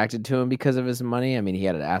wasn't attracted to him because of his money. I mean, he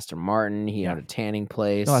had an Aston Martin, he had a tanning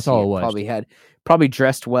place. No, that's all it was. Probably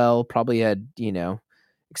dressed well, probably had,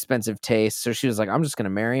 expensive taste. So she was like, I'm just going to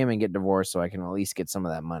marry him and get divorced so I can at least get some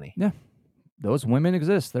of that money. Yeah. Those women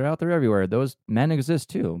exist. They're out there everywhere. Those men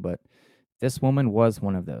exist too, but this woman was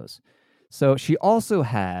one of those. So she also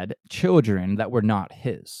had children that were not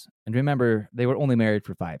his. And remember, they were only married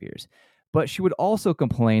for 5 years. But she would also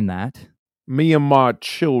complain that... Me and my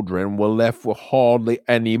children were left with hardly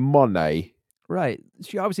any money. Right.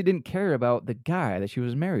 She obviously didn't care about the guy that she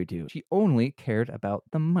was married to. She only cared about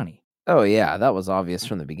the money. Oh, yeah. That was obvious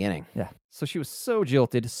from the beginning. Yeah. So she was so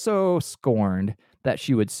jilted, so scorned, that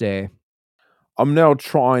she would say... I'm now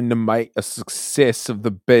trying to make a success of the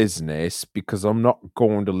business because I'm not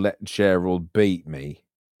going to let Gerald beat me.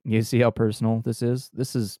 You see how personal this is?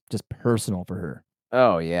 This is just personal for her.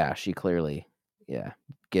 Oh, yeah. She clearly,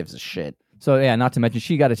 gives a shit. So, yeah, not to mention,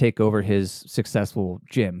 she got to take over his successful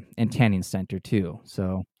gym and tanning center, too.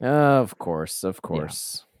 So, of course. Yeah.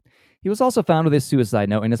 He was also found with a suicide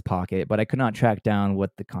note in his pocket, but I could not track down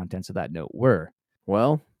what the contents of that note were.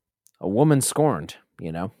 Well, a woman scorned,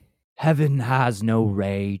 Heaven has no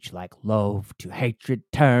rage like love to hatred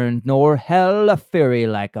turned, nor hell a fury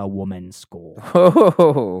like a woman scorned.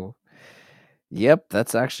 Oh, yep,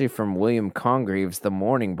 that's actually from William Congreve's The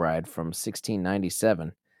Morning Bride from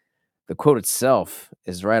 1697. The quote itself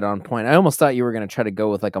is right on point. I almost thought you were going to try to go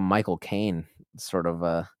with like a Michael Caine sort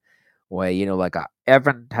of way, like a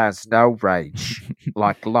heaven has no rage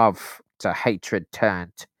like love to hatred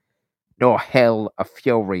turned, nor hell a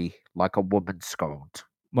fury like a woman scorned.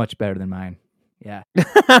 Much better than mine. Yeah.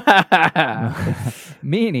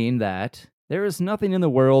 Meaning that there is nothing in the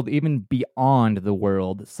world, even beyond the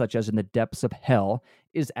world, such as in the depths of hell,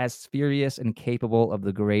 is as furious and capable of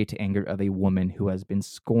the great anger of a woman who has been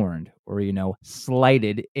scorned or,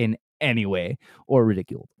 slighted in any way or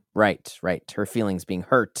ridiculed. Right. Her feelings being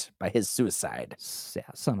hurt by his suicide. Yeah,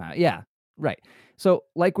 somehow. Yeah. Right. So,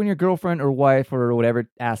 like when your girlfriend or wife or whatever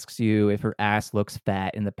asks you if her ass looks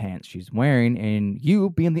fat in the pants she's wearing, and you,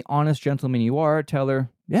 being the honest gentleman you are, tell her,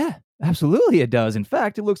 yeah, absolutely it does. In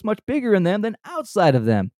fact, it looks much bigger in them than outside of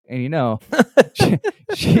them. And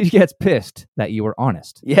she gets pissed that you were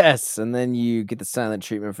honest. Yes, and then you get the silent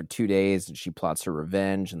treatment for 2 days, and she plots her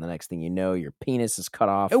revenge, and the next thing you know, your penis is cut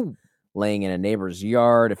off, Oh, laying in a neighbor's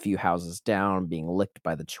yard a few houses down, being licked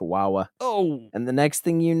by the chihuahua. oh. And the next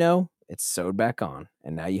thing you know, it's sewed back on,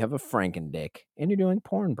 and now you have a Franken-dick, and you're doing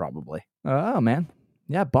porn probably. Oh, man.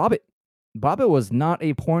 Yeah, Bobbit. Bobbit was not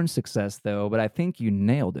a porn success, though, but I think you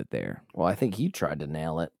nailed it there. Well, I think you tried to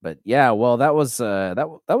nail it, but yeah, well, that was that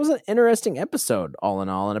was an interesting episode, all in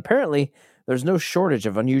all, and apparently there's no shortage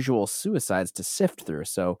of unusual suicides to sift through.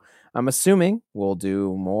 So I'm assuming we'll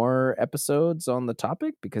do more episodes on the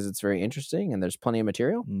topic because it's very interesting and there's plenty of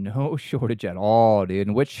material. No shortage at all,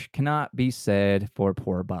 dude, which cannot be said for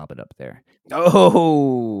poor Bobbit up there.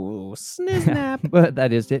 Oh, sniznap. But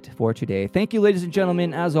that is it for today. Thank you, ladies and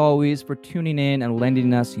gentlemen, as always, for tuning in and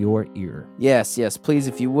lending us your ear. Yes, please,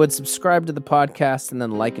 if you would subscribe to the podcast and then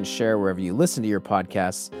like and share wherever you listen to your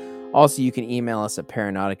podcasts. Also, you can email us at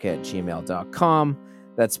paranautica@gmail.com.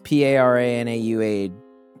 That's P-A-R-A-N-A-U-A.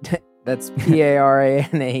 That's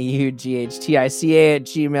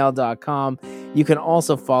PARANAUGHTICA@gmail.com. You can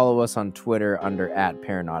also follow us on Twitter under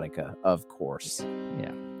 @Paranautica, of course.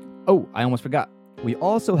 Yeah. Oh, I almost forgot. We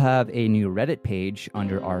also have a new Reddit page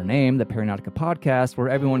under our name, the Paranautica Podcast, where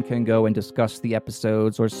everyone can go and discuss the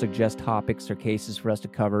episodes or suggest topics or cases for us to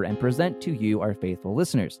cover and present to you, our faithful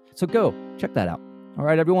listeners. So go, check that out. All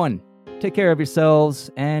right, everyone, take care of yourselves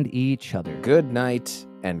and each other. Good night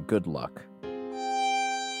and good luck.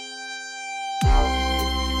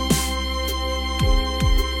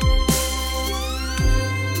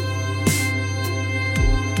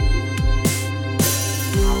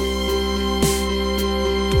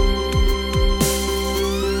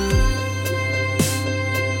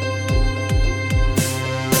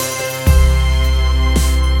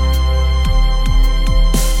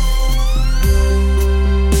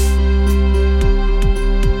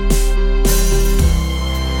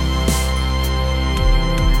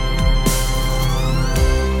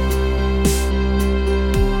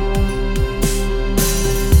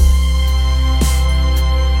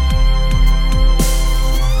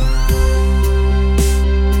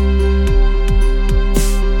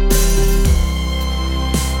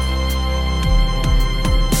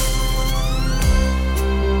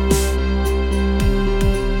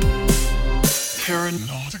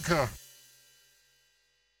 Paranautica.